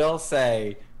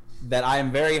that I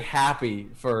am very happy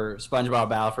for SpongeBob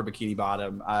Battle for Bikini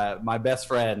Bottom. My best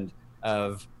friend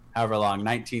of however long,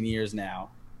 19 years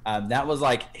now. That was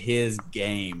like his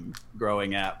game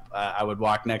growing up. I would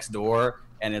walk next door,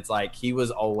 and it's like he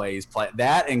was always playing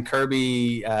that and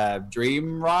Kirby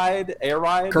Dream Ride, Air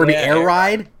Ride. Kirby Air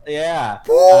Ride? Yeah.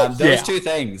 Those two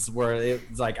things where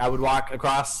it's like I would walk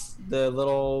across the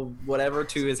little whatever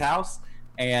to his house,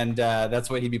 and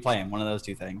that's what he'd be playing, one of those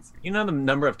two things. You know the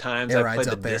number of times Air I played rides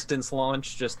the up there. distance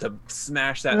launch just to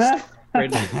smash that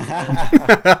straight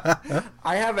into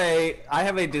I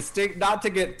have a distinct, not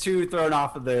to get too thrown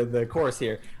off of the course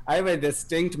here, I have a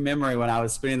distinct memory when I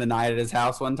was spending the night at his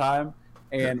house one time,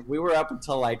 and we were up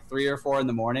until like 3 or 4 in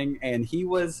the morning, and he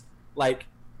was like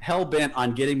hell-bent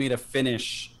on getting me to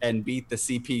finish and beat the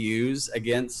CPUs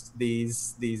against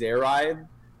these air ride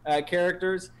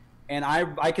characters, and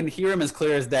I can hear him as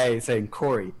clear as day saying,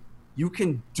 "Corey, you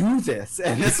can do this."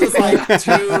 And this was like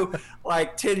two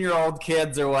like 10-year-old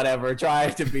kids or whatever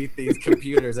trying to beat these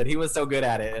computers, and he was so good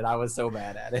at it and I was so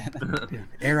bad at it. Dude,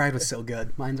 Air Ride was so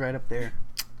good. Mine's right up there.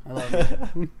 I love it.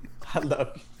 I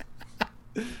love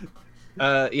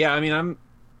it. Yeah, I mean, I'm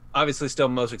obviously still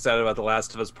most excited about The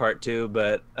Last of Us Part 2,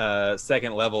 but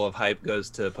second level of hype goes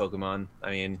to Pokemon.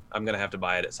 I mean, I'm going to have to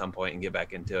buy it at some point and get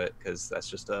back into it because that's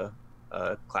just a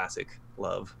classic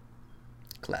love.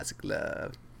 Classic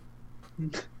love.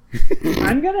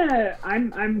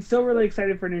 I'm still really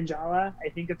excited for Ninjala. I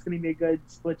think it's gonna be a good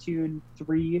Splatoon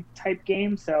 3 type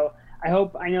game. So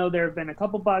I know there have been a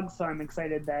couple bugs, so I'm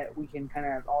excited that we can kind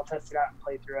of all test it out and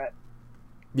play through it.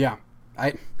 Yeah,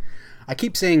 I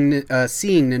keep seeing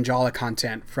Ninjala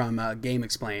content from Game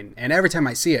Explain, and every time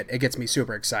I see it, it gets me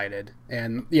super excited.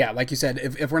 And yeah, like you said,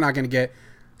 if we're not gonna get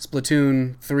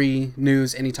Splatoon 3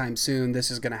 news anytime soon, this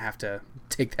is gonna have to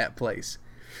take that place.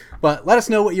 But let us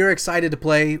know what you're excited to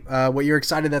play, what you're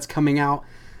excited that's coming out.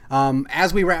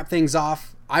 As we wrap things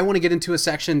off, I want to get into a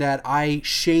section that I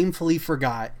shamefully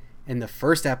forgot in the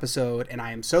first episode, and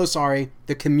I am so sorry,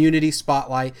 the Community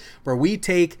Spotlight, where we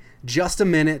take just a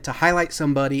minute to highlight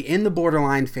somebody in the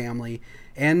Borderline family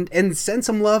and send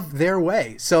some love their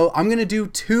way. So I'm going to do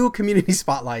 2 Community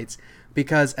Spotlights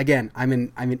because, again, I'm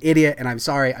an idiot, and I'm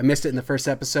sorry I missed it in the first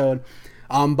episode.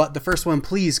 But the first one,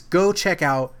 please go check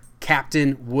out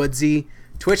Captain Woodsy,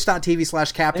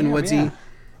 twitch.tv/Captain Woodsy.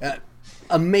 Yeah.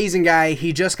 Amazing guy.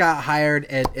 He just got hired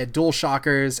at Dual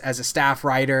Shockers as a staff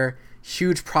writer.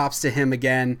 Huge props to him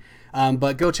again.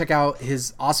 But go check out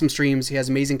his awesome streams. He has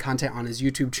amazing content on his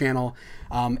YouTube channel.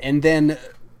 And then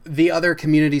the other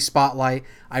Community Spotlight,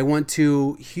 I want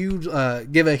to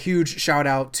give a huge shout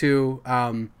out to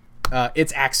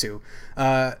it's Axu.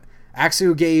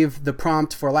 Axu gave the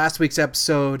prompt for last week's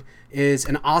episode, is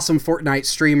an awesome Fortnite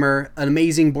streamer, an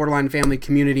amazing Borderline family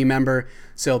community member.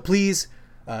 So please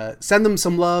send them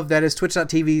some love. That is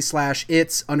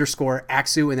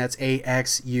twitch.tv/its_Axu, and that's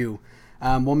AXU.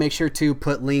 We'll make sure to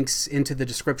put links into the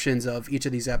descriptions of each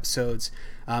of these episodes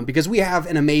because we have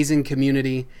an amazing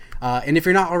community. And if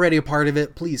you're not already a part of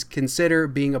it, please consider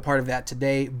being a part of that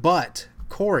today. But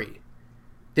Corey,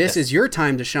 this is your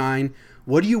time to shine.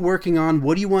 What are you working on?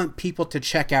 What do you want people to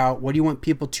check out? What do you want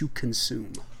people to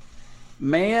consume?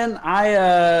 Man,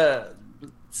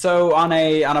 so on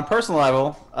a personal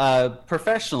level,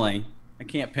 professionally, I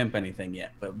can't pimp anything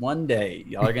yet, but one day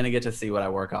y'all are going to get to see what I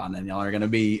work on and y'all are going to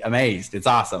be amazed. It's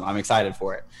awesome. I'm excited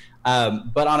for it.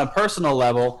 But on a personal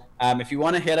level, if you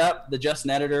want to hit up the Just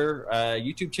an Editor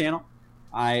YouTube channel,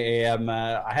 I'm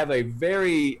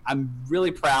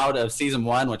really proud of season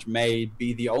 1, which may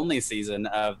be the only season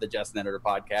of the Just an Editor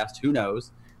podcast. Who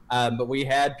knows? But we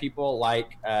had people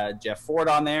like Jeff Ford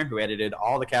on there, who edited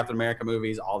all the Captain America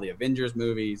movies, all the Avengers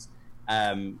movies,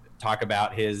 talk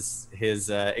about his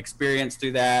experience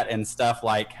through that, and stuff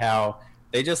like how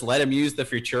they just let him use the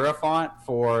Futura font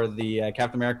for the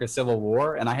Captain America Civil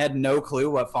War, and I had no clue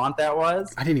what font that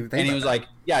was. I didn't even think. And he was like,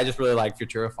 "Yeah, I just really like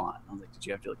Futura font." I was like, "Did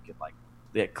you have to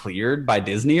get cleared by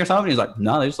Disney or something?" He's like,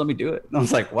 "No, they just let me do it." And I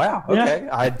was like, "Wow, okay."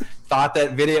 Yeah. I thought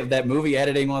that movie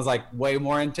editing was like way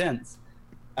more intense.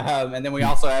 And then we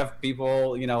also have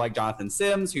people, like Jonathan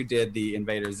Sims, who did the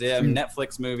Invader Zim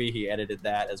Netflix movie. He edited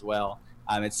that as well.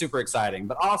 It's super exciting.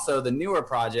 But also the newer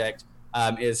project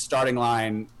is Starting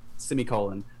Line :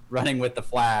 Running with the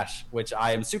Flash, which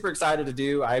I am super excited to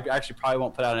do. I actually probably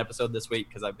won't put out an episode this week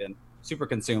because I've been super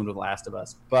consumed with Last of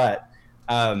Us. But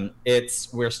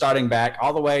we're starting back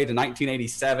all the way to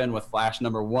 1987 with Flash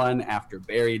 #1 after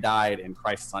Barry died in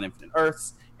Crisis on Infinite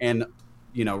Earths, and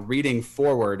reading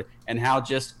forward, and how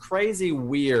just crazy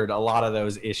weird a lot of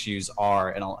those issues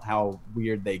are, and how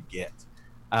weird they get.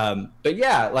 But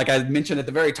yeah, like I mentioned at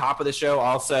the very top of the show,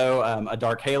 also A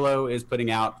Dark Halo is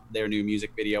putting out their new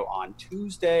music video on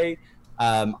Tuesday.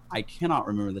 I cannot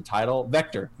remember the title.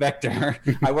 Vector.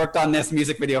 I worked on this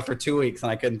music video for 2 weeks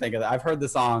and I couldn't think of it. I've heard the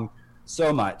song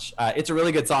so much. It's a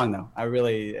really good song though. I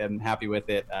really am happy with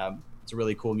it. It's a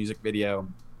really cool music video.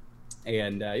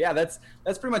 And yeah, that's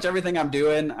pretty much everything I'm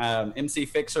doing. MC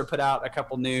Fixer put out a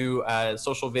couple new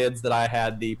social vids that I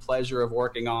had the pleasure of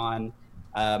working on.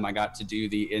 I got to do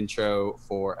the intro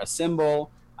for Assemble.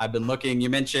 I've been looking, you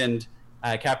mentioned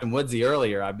Captain Woodsy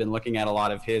earlier. I've been looking at a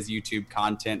lot of his YouTube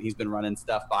content. He's been running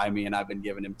stuff by me, and I've been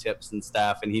giving him tips and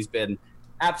stuff, and he's been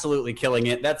absolutely killing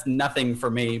it. That's nothing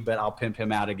for me, but I'll pimp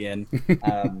him out again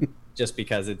just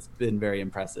because it's been very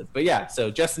impressive. But yeah, so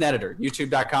Just an Editor,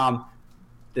 youtube.com.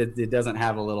 It doesn't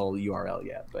have a little URL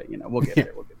yet, but we'll get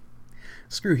there. We'll get there.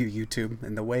 Screw you, YouTube,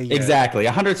 and the way exactly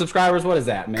 100 subscribers. What is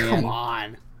that, man? Come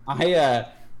on.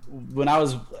 When I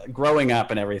was growing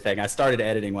up and everything, I started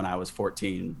editing when I was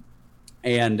 14,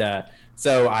 and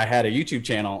so I had a YouTube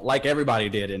channel like everybody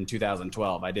did in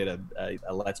 2012. I did a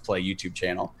Let's Play YouTube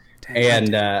channel,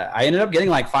 and I ended up getting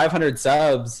like 500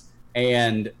 subs,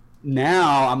 and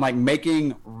now I'm like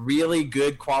making really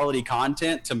good quality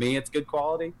content. To me, it's good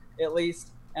quality at least.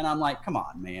 And I'm like, come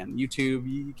on, man, YouTube,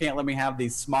 you can't let me have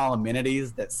these small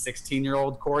amenities that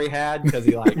 16-year-old Corey had because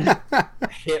he like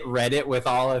hit Reddit with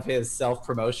all of his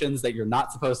self-promotions that you're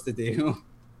not supposed to do.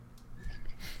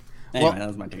 Anyway, that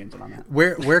was my tangent on that.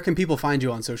 Where can people find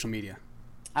you on social media?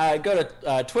 Go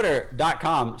to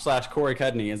twitter.com/Corey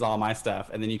Cudney is all my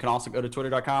stuff. And then you can also go to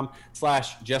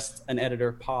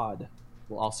twitter.com/JustAnEditorPod.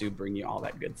 We'll also bring you all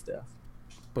that good stuff.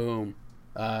 Boom.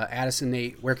 Addison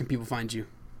Nate, where can people find you?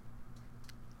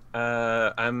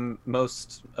 I'm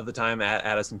most of the time at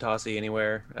Addison Tossie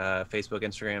anywhere, Facebook,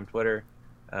 Instagram, Twitter.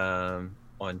 On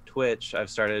Twitch, I've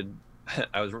started,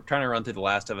 I was trying to run through The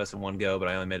Last of Us in one go, but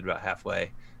I only made it about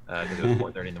halfway because it was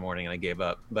 4:30 in the morning and I gave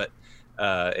up. But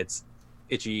it's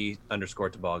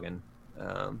itchy_toboggan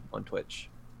on Twitch.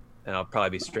 And I'll probably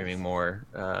be streaming more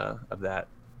of that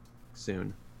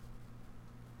soon.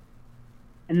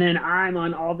 And then I'm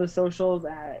on all the socials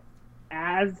at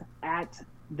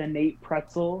the Nate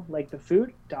Pretzel, like the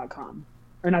food.com.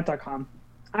 Or not .com.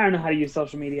 I don't know how to use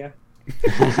social media.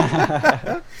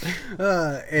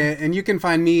 And you can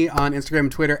find me on Instagram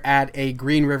and Twitter at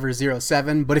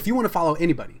 @greenriver07. But if you want to follow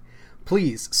anybody,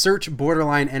 please search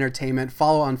Borderline Entertainment.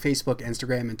 Follow on Facebook,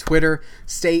 Instagram, and Twitter.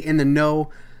 Stay in the know.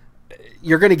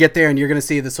 You're going to get there and you're going to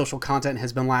see the social content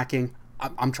has been lacking.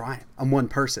 I'm trying. I'm one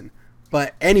person.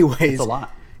 But anyways. It's a lot.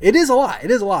 It is a lot.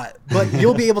 But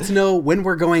you'll be able to know when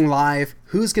we're going live,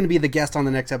 who's going to be the guest on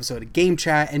the next episode of Game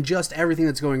Chat, and just everything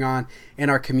that's going on in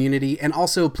our community. And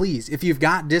also, please, if you've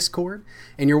got Discord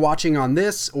and you're watching on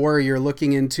this, or you're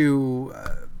looking into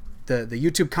the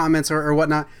YouTube comments or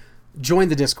whatnot, join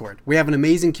the Discord. We have an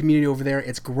amazing community over there.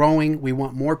 It's growing. We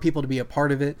want more people to be a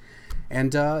part of it.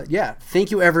 And yeah,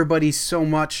 thank you everybody so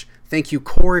much. Thank you,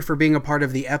 Corey, for being a part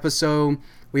of the episode.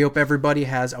 We hope everybody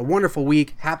has a wonderful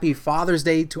week. Happy Father's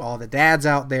Day to all the dads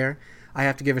out there. I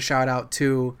have to give a shout out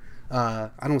to,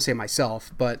 I don't say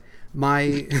myself, but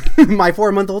my my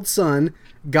 4-month-old son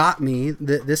got me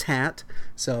this hat.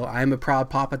 So I'm a proud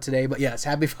papa today. But yes,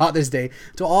 happy Father's Day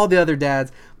to all the other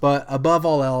dads. But above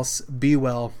all else, be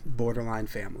well, Borderline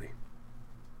family.